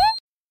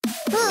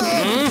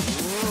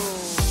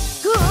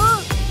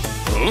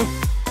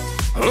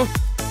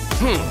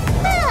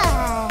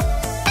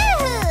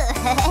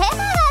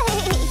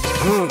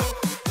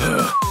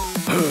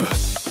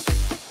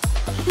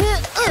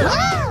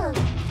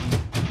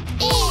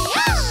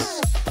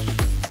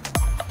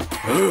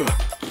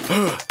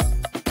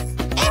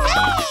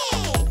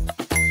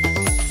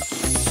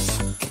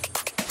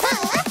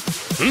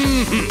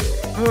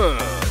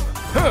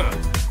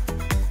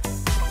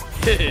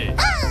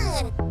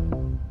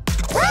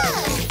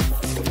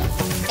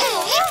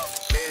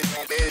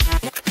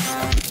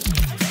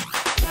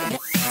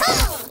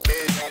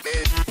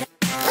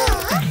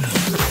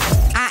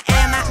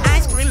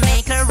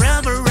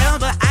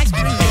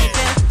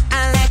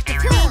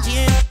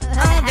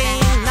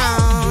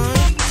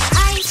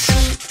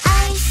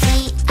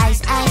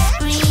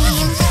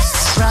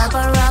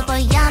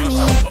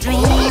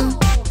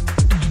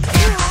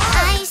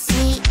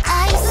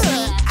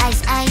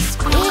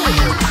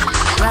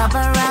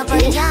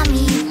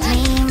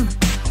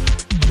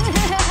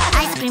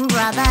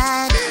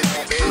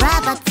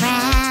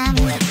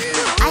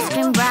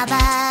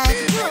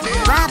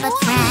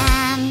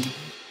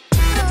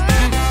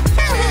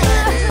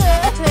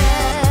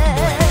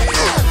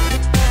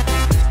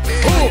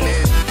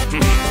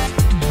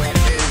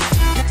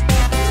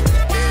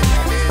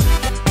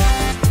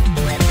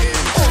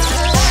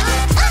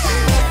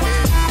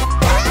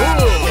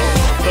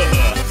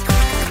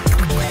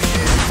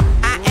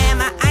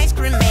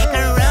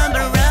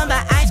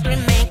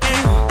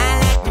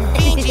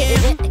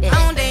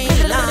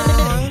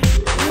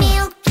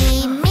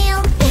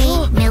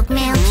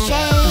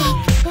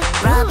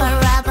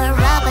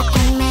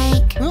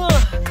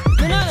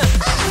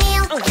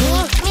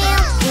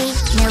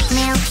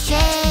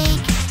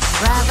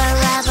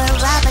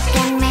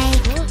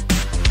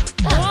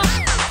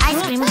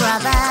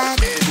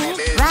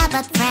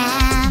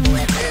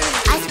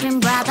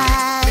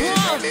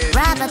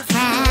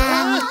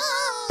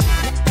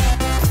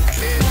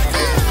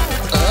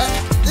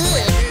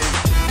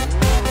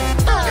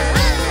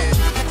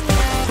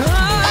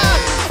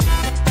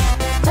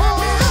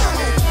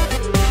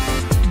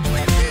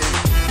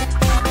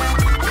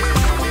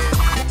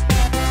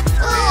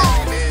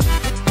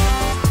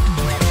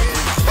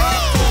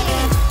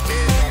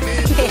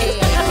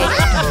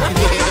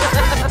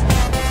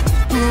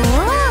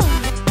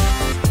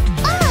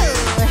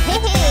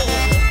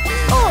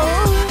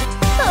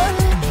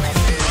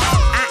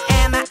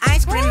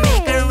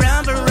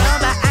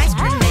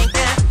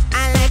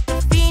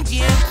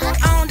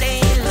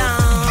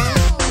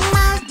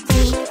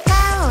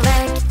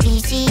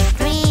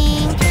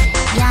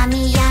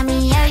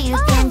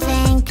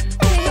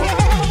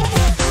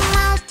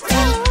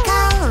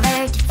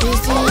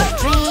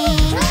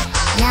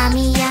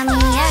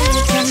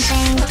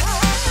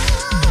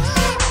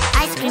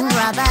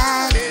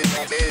 robot,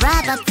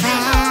 robot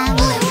friend.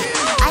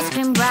 Ice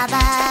cream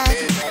robot,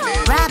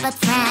 robot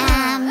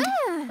friend.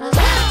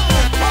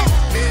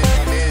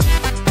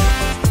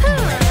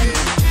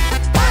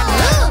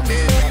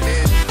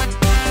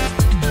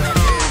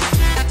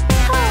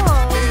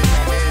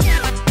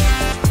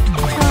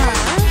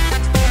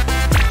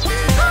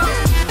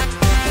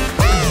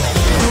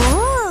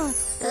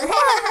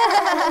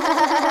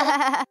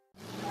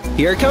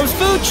 Here comes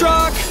food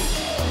truck!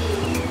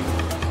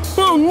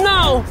 Oh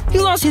no! He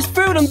lost his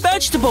fruit and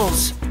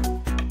vegetables!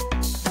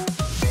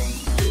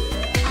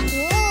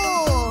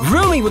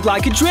 Rumi would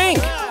like a drink!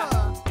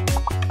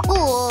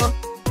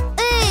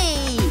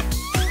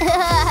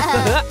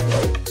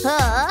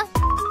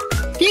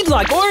 He'd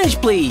like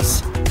orange,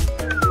 please!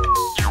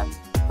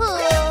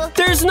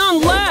 There's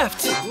none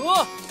left!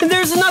 And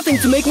there's nothing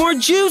to make more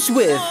juice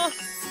with!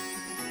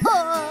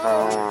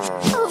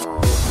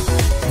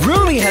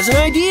 Rumi has an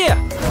idea!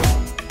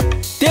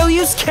 They'll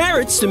use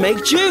carrots to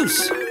make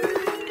juice!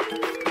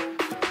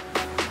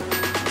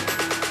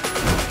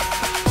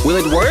 Will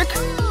it work?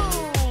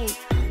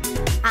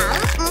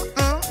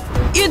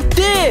 It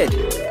did!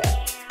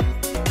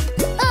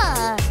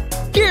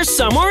 Here's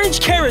some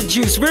orange carrot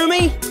juice,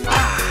 Rumi!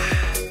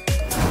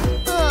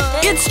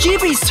 It's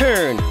GB's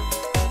turn!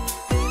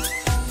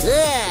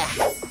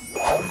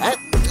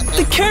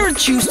 The carrot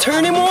juice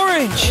turned him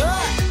orange!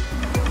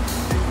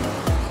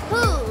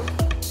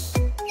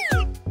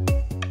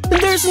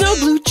 And there's no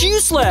blue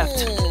juice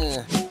left!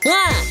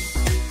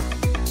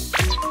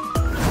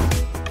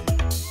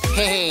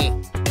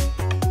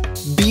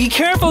 Be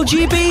careful,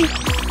 GB!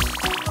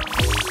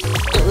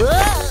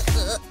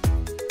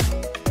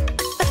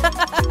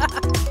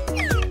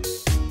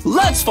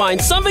 Let's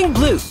find something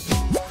blue!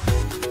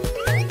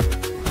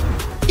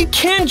 You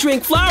can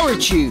drink flower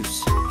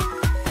juice,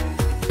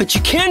 but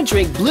you can't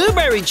drink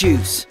blueberry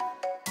juice!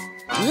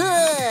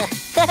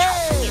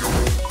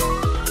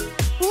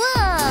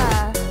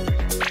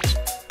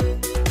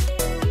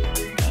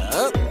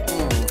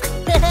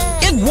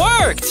 It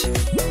worked!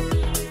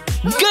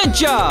 Good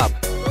job!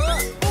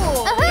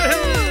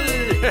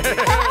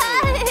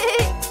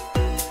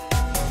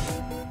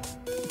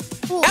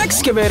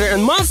 Excavator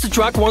and monster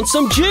truck want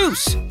some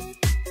juice,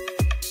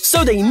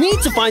 so they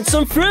need to find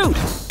some fruit.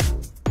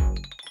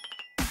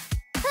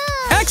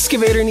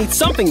 Excavator needs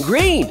something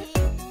green.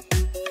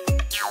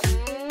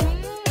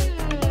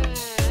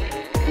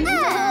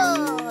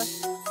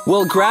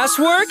 Will grass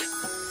work?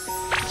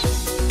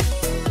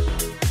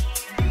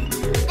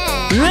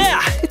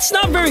 Yeah, it's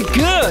not very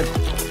good.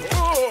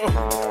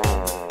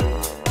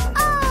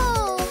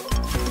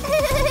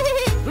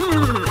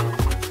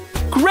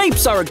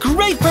 Grapes are a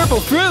great purple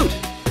fruit.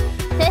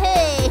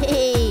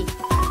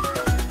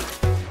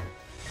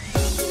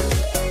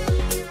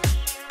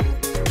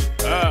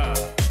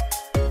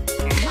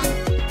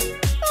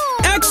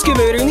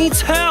 Excavator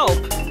needs help.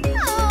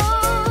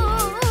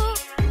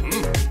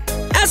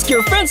 Ask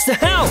your friends to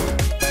help.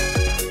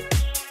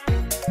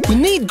 We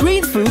need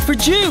green food for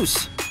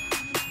juice.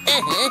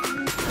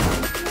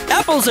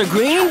 Apples are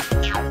green.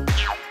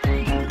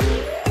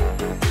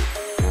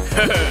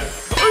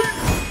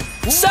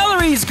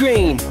 Celery's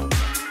green.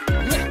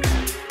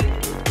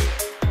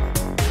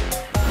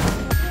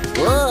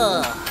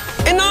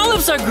 And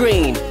olives are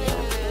green.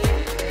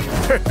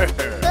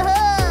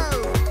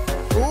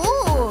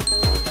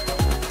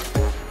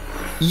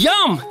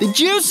 Yum! The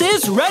juice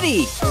is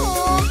ready.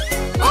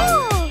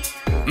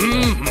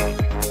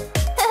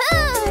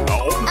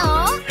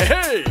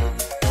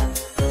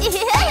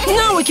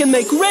 Now we can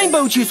make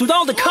rainbow juice with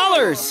all the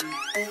colors.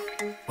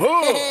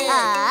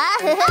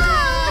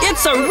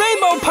 It's a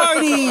rainbow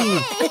party!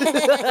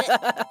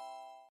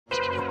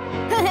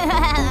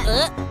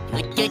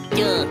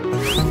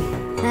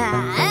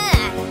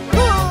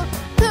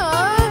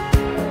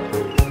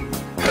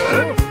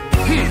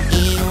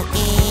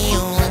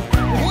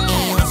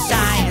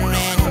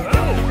 Siren,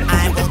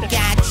 I will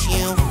catch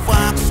you,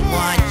 fox,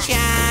 watch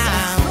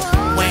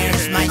out.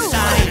 Where's my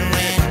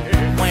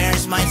siren?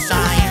 Where's my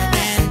siren?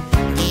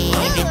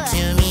 Give it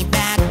to me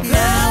back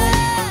now.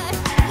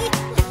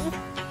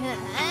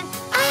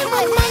 I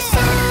want my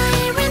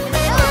siren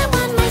back, I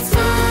want my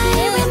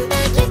siren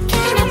back. You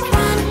cannot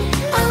run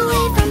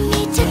away from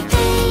me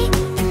today.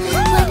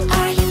 What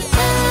are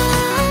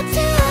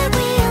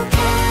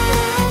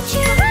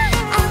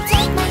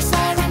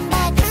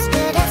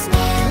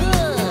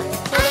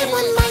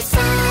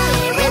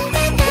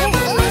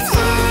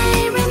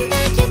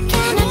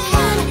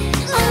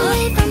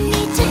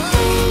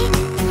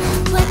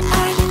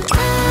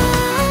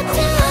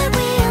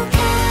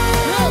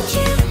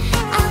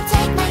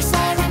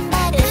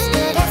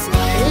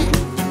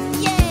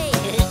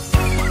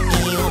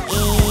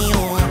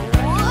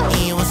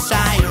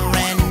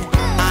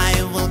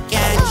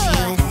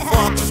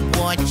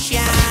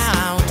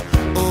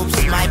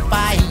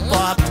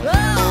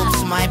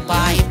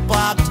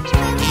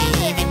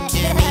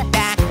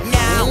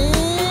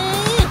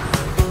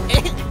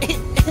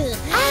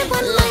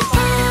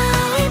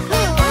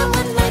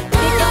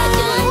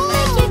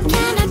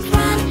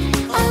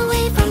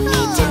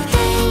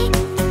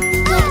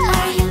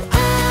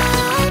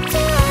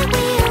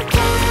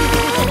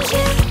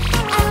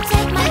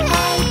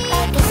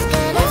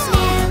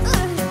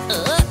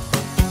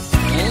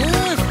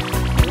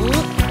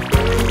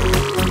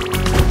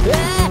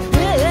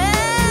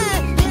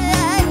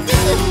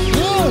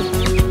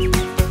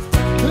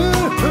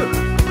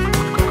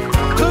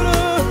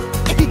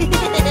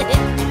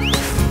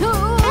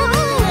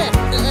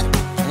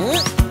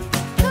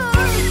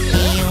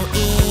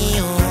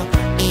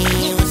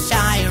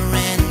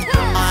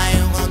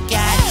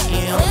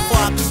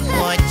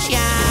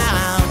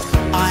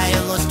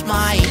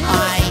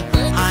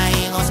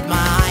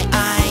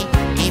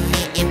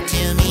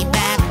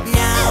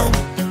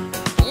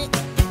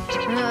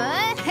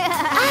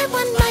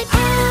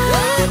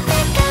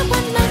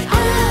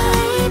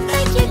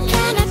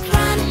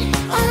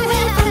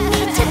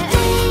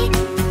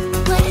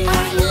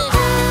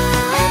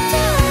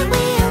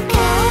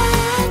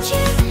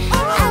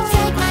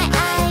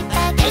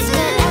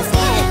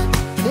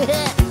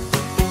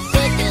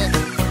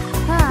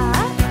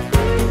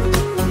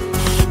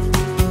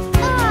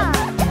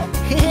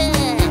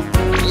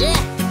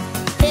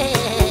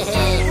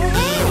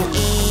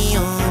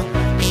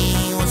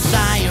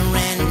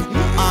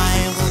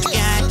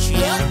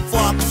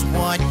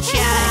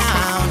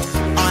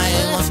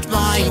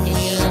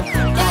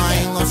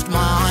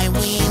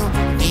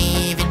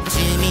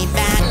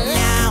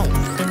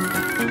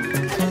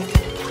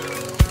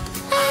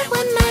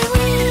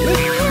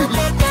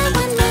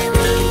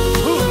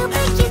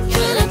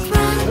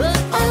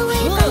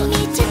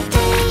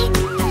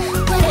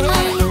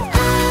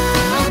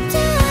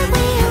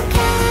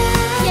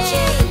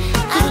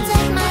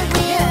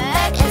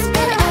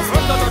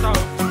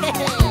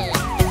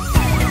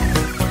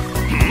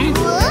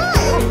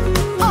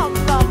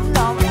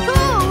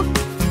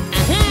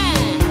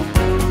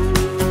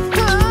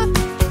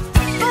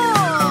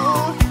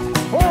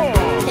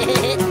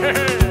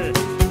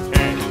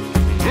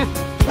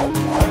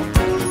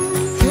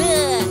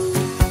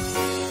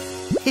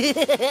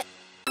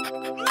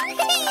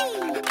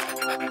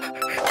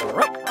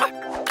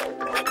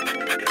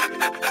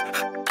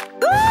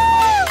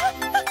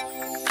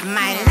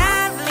My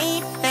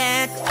lovely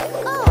pet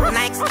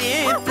likes to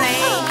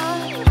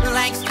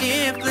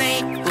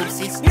play. Oops,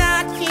 it's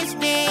not his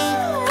day.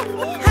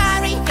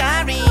 Hurry,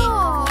 hurry.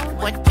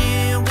 What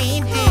do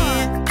we do?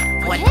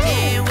 What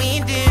do we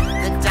do?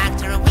 The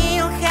doctor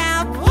will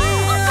help you.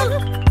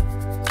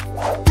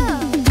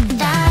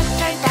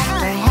 Doctor,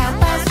 doctor, help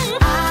us.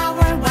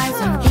 Our wise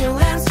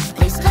ambulance.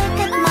 Please look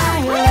at my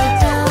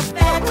little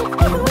pet. You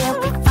will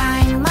be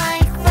fine, my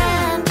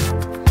friend.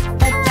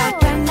 The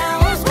doctor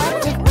knows what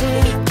to do.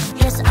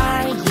 Yes,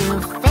 are you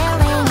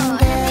feeling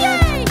good?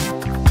 Yay!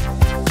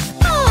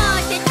 Oh,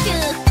 that's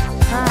good.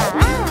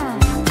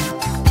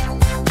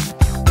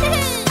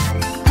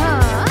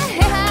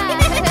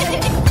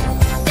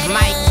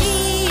 My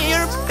dear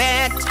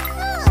pet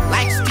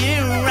likes to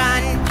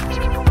run.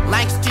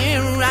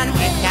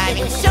 We're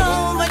having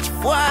so much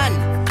fun.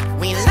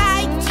 We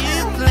like to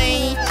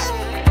play.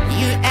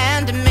 You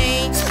and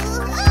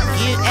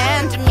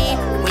me.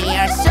 We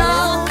are so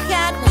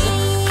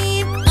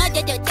happy.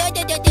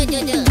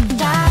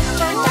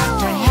 Doctor,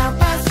 doctor, help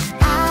us.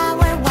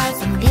 Our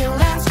wise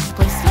ambulance.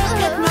 Please look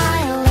at my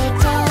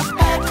little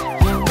pet.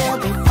 You will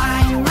be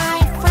fine, my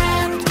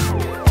friend.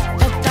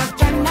 The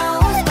doctor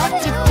knows what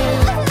to do.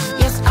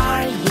 Yes,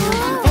 are you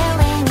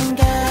feeling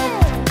good?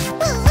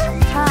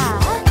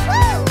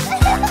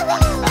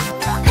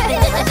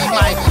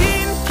 My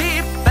kinky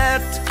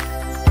pet,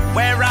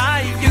 where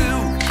are you?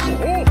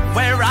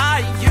 Where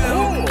are you?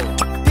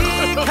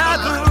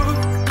 Peekaboo!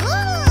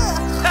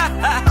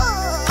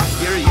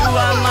 Here you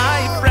are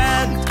my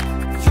friend.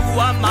 You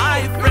are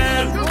my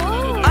friend.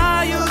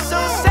 Are you so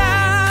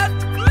sad?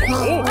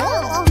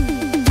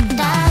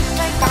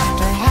 Doctor,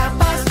 doctor,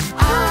 help us.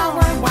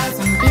 Our wise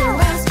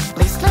ambulance.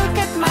 Please look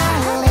at my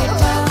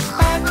little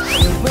pet.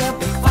 You will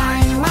be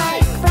fine, my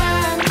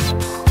friend.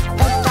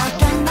 The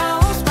doctor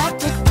knows what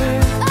to do.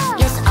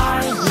 Yes,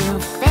 are you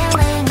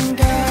feeling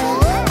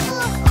good?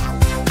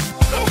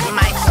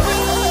 My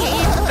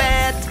sweet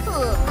pet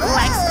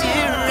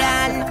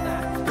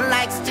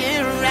likes to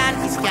run.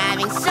 He's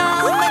having so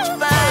much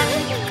fun.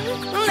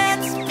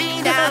 Let's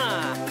speed up.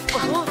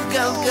 Go,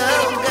 go, go.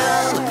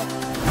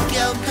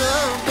 Go, go,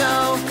 go.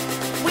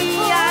 We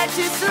are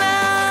too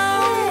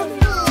slow.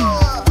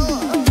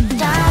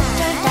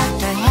 Doctor,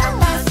 doctor,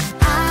 help us.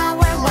 Our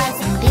wise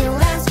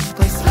ambulance.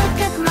 Please look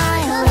at my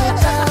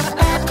little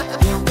pet.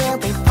 You will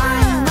be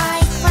fine, my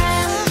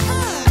friend.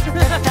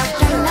 The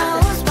doctor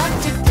knows what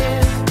to do.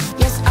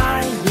 Yes,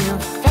 are you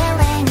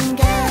feeling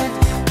good?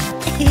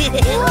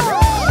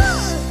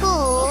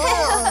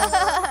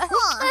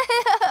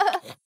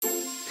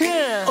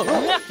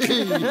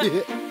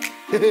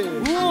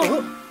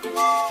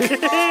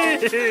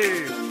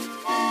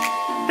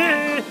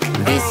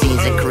 This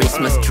is a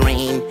Christmas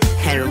dream.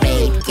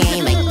 Hooray, it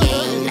came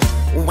again.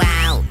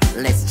 Wow,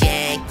 let's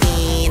check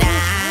it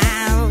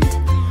out.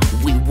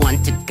 We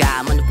want to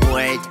come on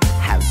board.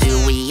 How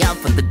do we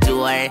open the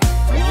door?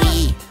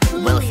 We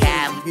will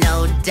have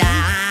no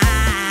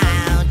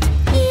doubt.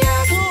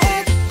 Yes,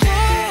 it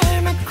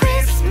came a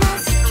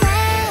Christmas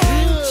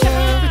train.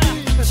 Choo,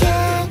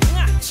 choo,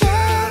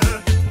 choo.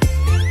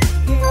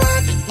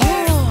 What is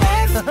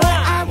this? Well,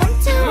 I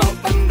want to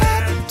open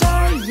that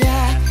door.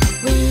 Yeah,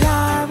 we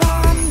are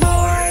on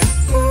board.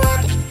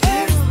 What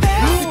is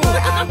this? Well,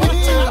 I want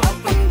to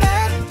open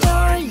that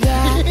door.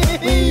 Yeah,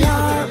 we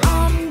are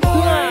on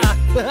board.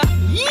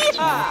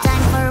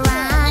 Time for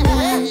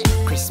running.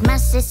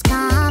 Christmas is coming.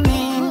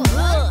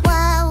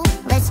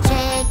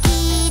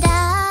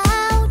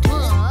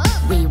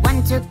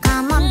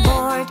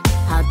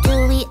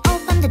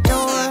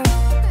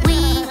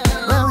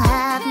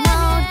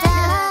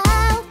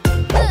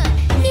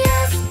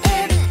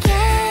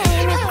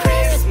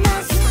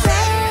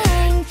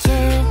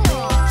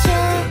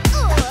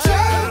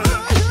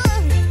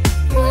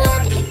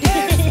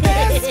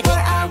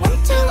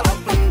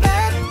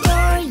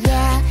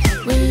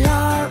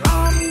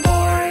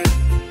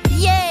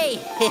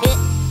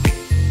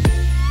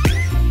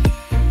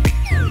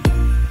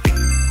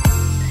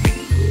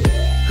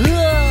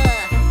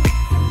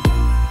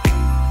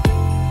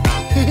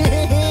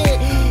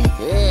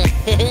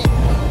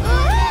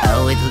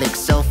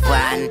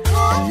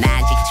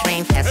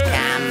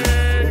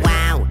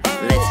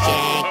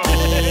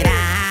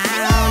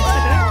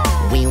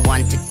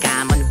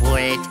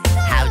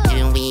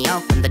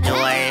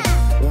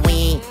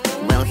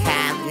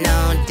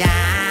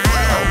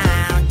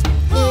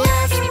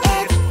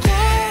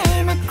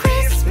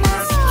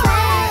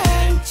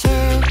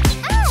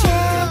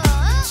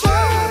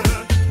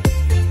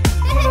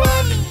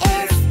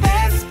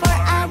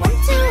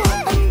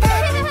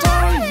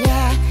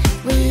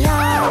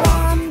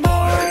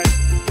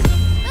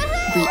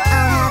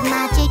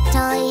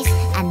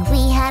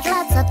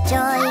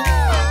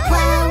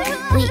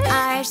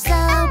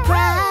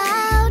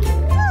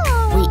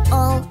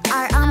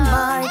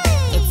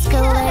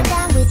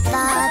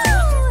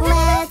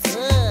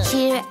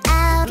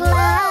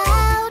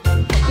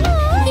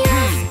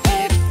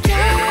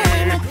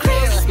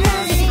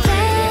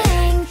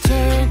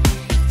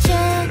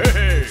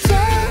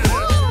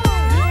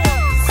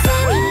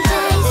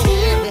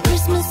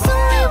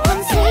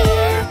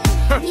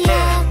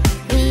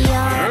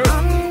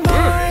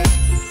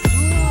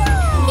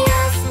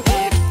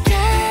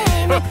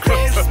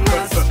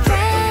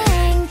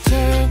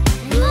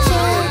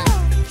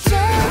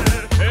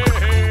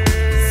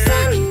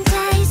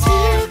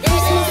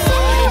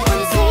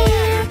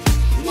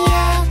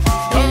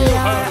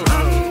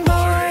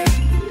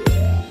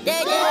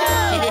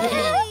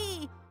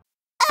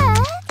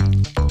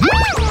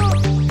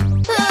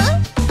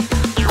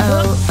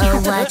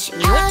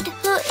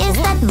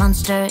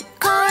 monster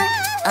car.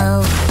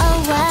 Oh, oh,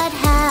 what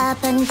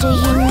happened to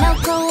you, no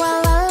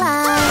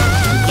koala?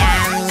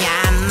 Yum,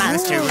 yum,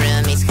 monster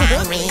room is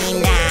hungry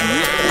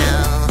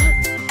now.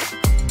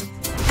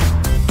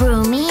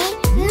 Broomy?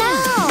 No!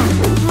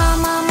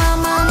 Mama,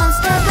 mama,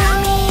 monster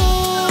Broomy!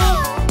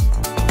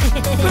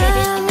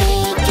 Broomy,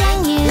 can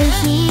you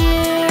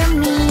hear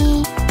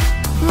me?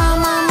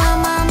 Mama,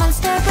 mama,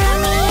 monster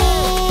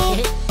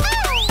Broomy!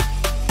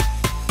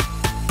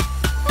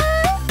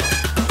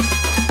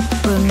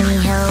 Broomy,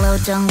 hello,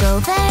 don't go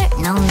there.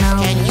 No, no.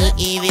 Can you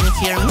even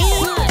hear me?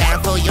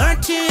 Careful, you're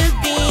too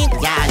big.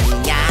 Yum,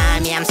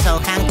 yum, I'm so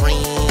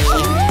hungry.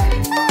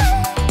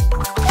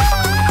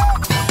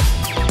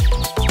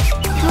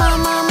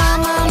 Mama,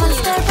 mama,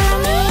 monster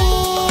Broomy!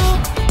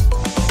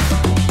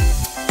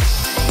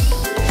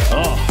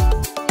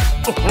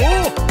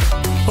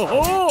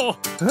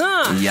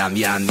 Yum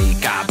yummy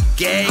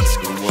cupcakes,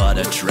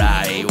 wanna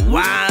try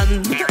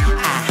one?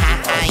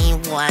 I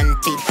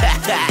want it.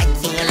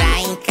 Here I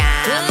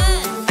come.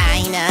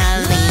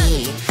 Finally,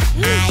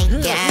 I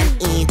can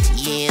eat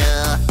you.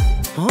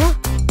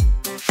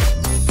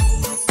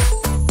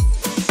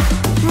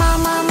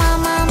 Mama,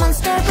 mama,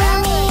 monster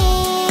Broomy!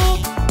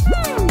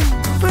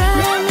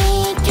 Broomy,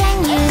 can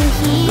you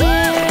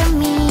hear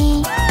me?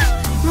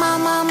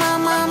 Mama,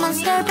 mama,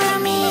 monster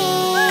Broomy!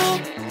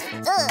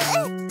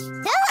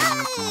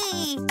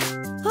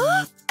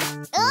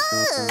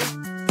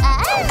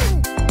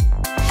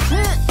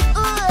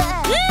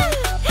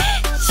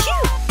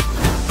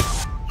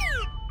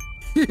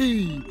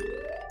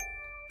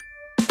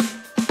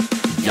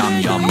 Yum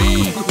yummy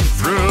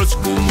fruits,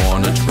 who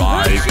wanna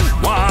try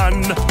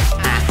one?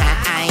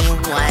 I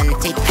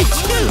want it.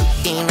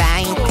 Here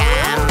I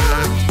come.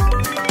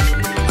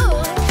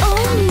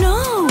 Oh no!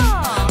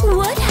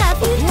 What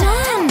have you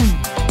done?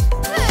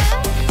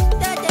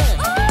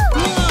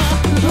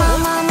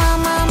 Mama,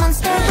 mama,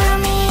 monster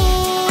Broomy!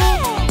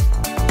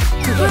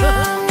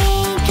 Broomy,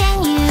 can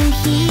you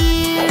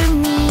hear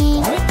me?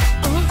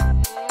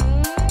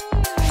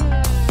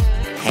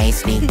 Hey,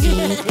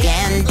 sweetie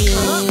candy,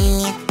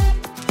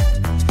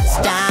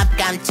 stop,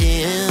 come to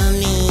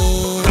me.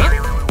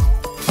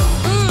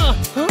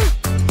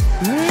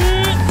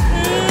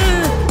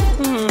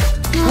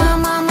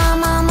 Mama,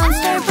 mama,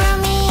 monster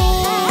Broomy!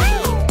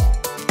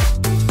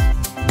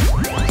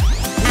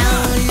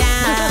 Oh no.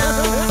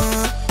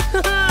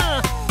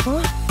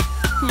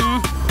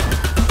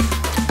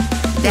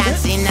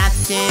 That's enough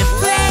to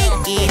play.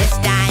 It is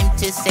time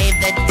to save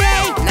the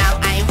day. Now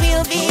I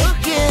will be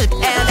good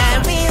and I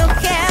will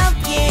help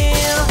you.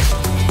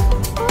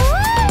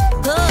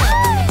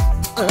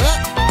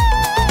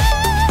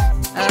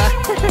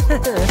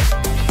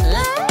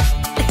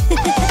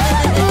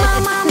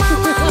 Mama,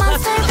 mama,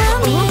 monster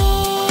Broomy!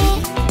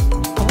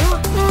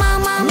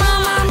 Mama,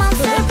 mama,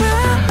 monster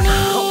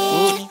Broomy!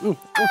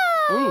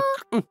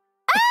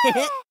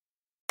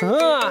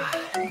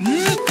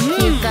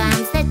 Here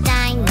comes the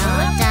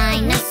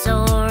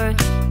dinosaur.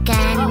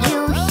 Can you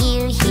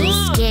hear his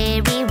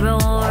scary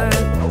roar?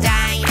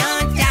 Dino,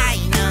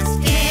 dino,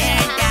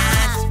 scared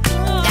us.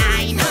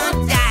 Dino,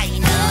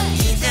 dino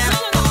is a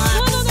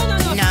fox.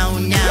 No,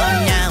 no,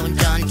 no,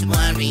 don't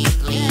worry,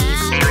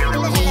 please.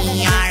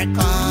 We are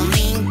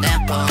calling the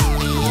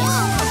police.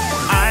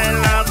 I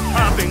love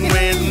hopping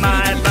with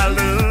my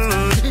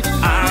balloon.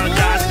 I'll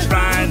just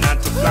try not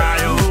to fly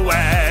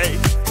away.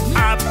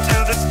 Up to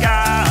the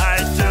sky,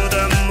 to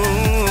the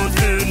moon,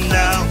 to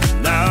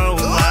know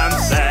I'm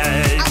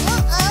safe.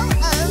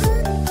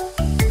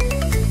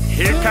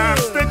 Here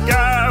comes the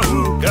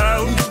ghost.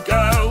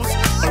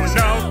 Oh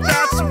no,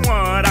 that's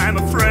what I'm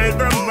afraid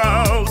the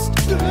most.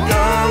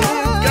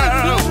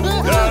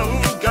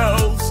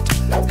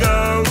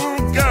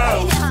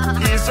 Ghost.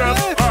 He's a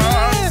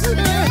fox.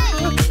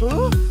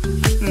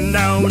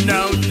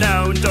 No,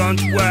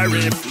 don't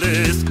worry,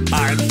 please.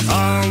 I'm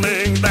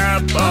calling the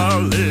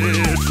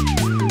police.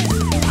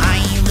 I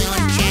will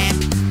check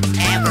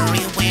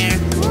everywhere.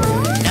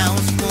 No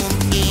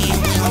spooky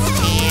will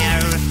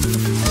scare.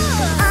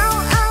 Oh,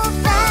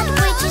 that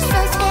witch is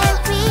so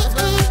scary.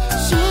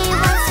 She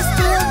wants to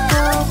steal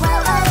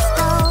koala's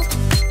gold.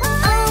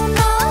 Oh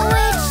no,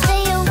 witch,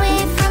 stay away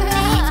from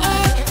me.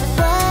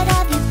 What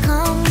have you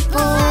come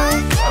for?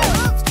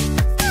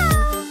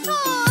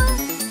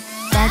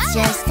 That's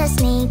just a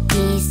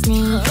sneaky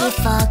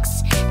fox.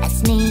 A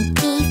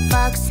sneaky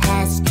fox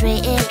has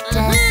tricked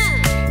us.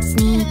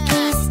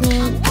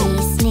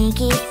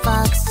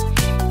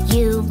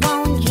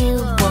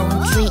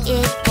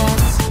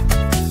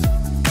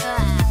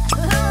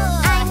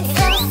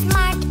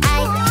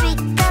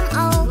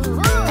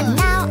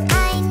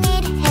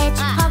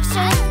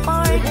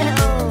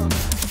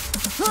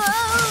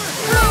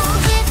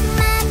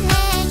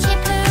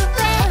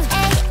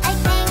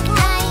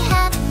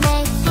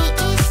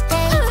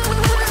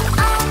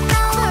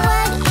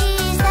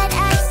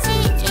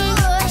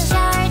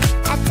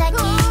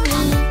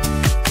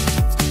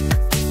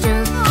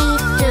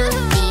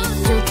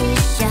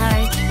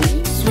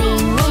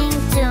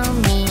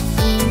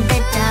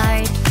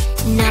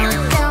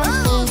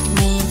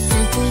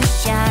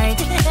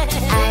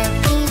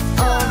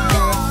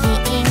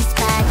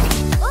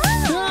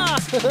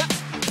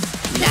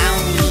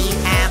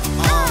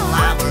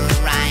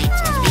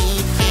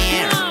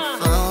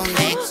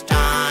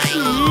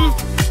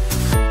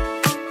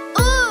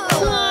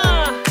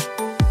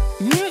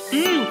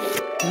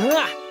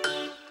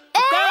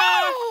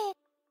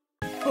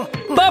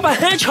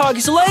 Hedgehog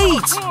is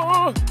late!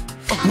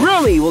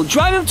 Rumi will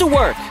drive him to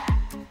work.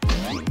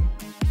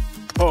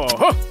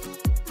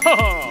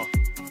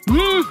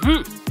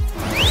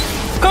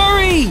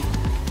 Hurry!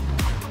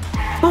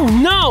 Oh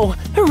no!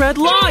 A red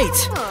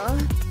light!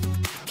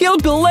 He'll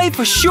be late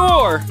for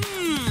sure!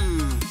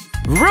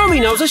 Rumi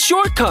knows a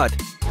shortcut!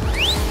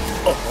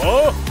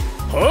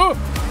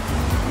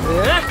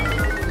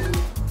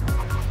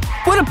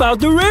 What about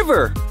the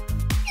river?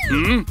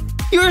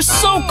 You're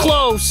so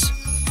close!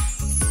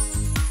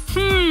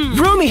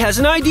 Rumi has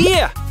an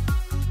idea!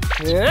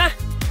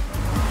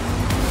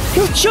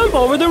 He'll jump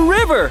over the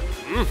river!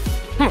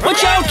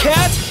 Watch out,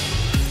 cat!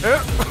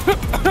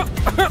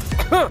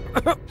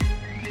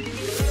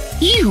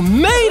 You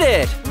made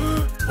it!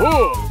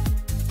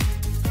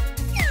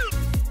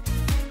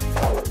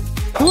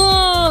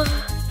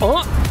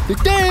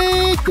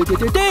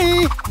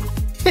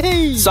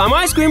 Some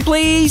ice cream,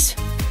 please!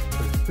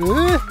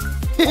 A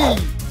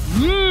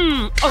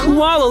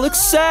koala looks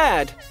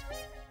sad!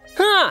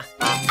 Huh!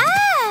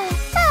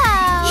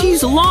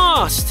 She's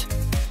lost!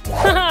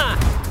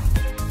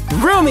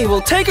 Rumi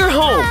will take her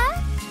home!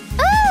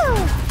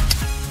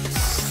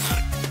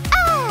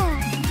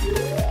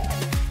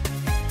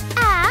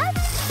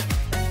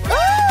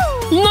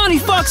 Naughty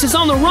Fox is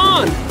on the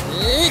run!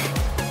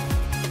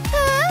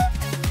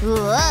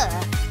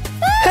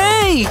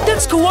 Hey!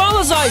 That's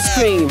Koala's ice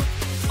cream!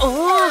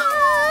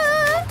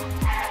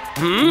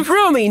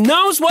 Rumi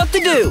knows what to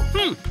do!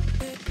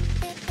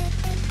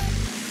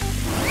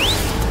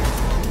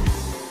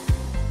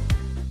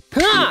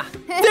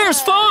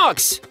 There's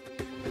Fox!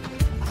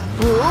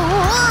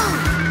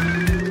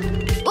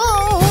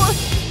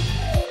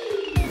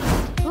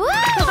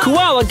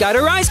 Koala got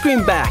her ice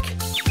cream back!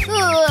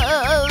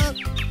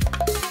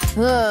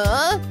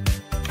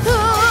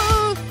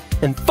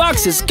 And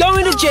Fox is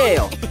going to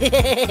jail!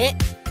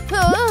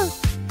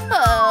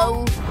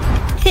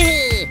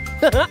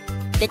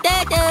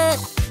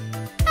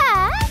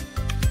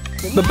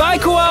 Bye-bye,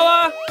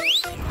 Koala!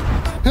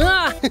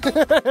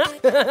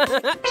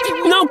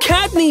 No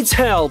cat needs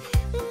help!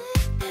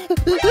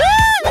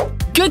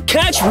 Good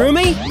catch,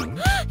 Rumi!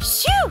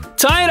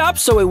 Tie it up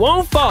so it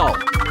won't fall!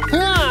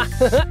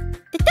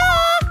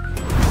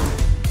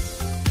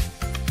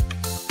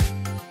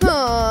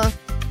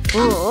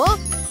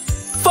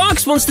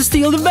 Fox wants to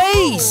steal the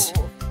vase!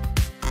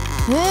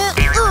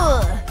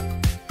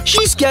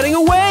 She's getting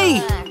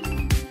away!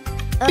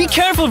 Be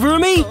careful,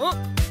 Rumi!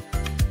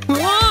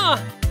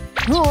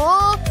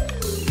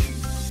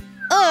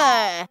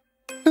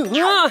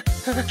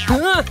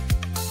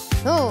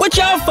 Watch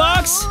out,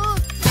 Fox!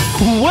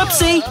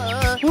 Whoopsie!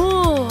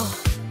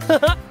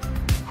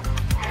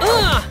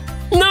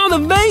 Now the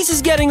vase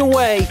is getting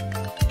away!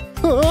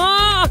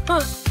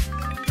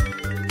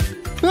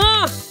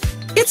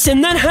 It's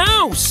in that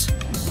house!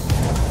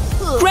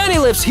 Granny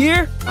lives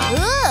here!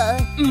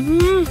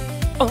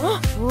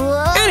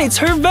 And it's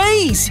her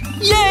vase!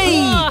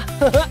 Yay!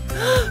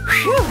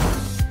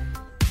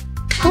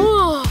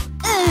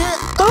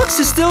 Fox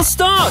is still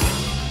stuck!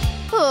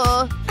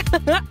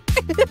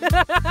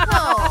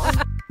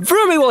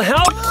 Rumi will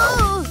help!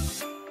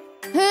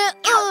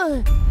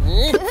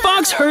 But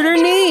Fox hurt her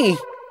knee!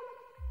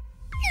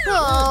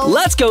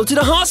 Let's go to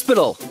the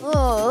hospital!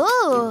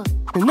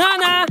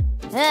 Nana!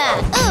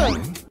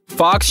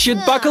 Fox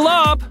should buckle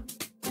up!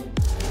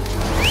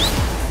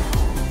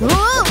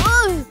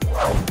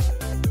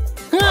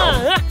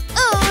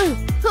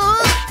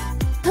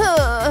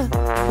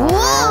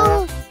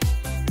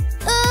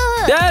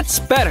 That's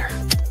better!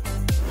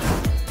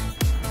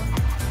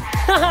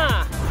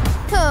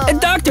 A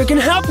doctor can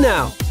help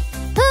now!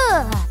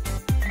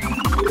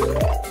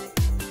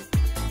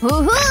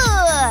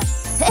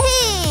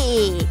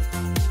 Hey!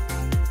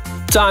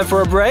 Time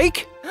for a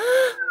break?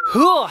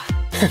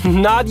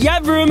 Not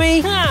yet,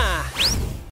 Rumi!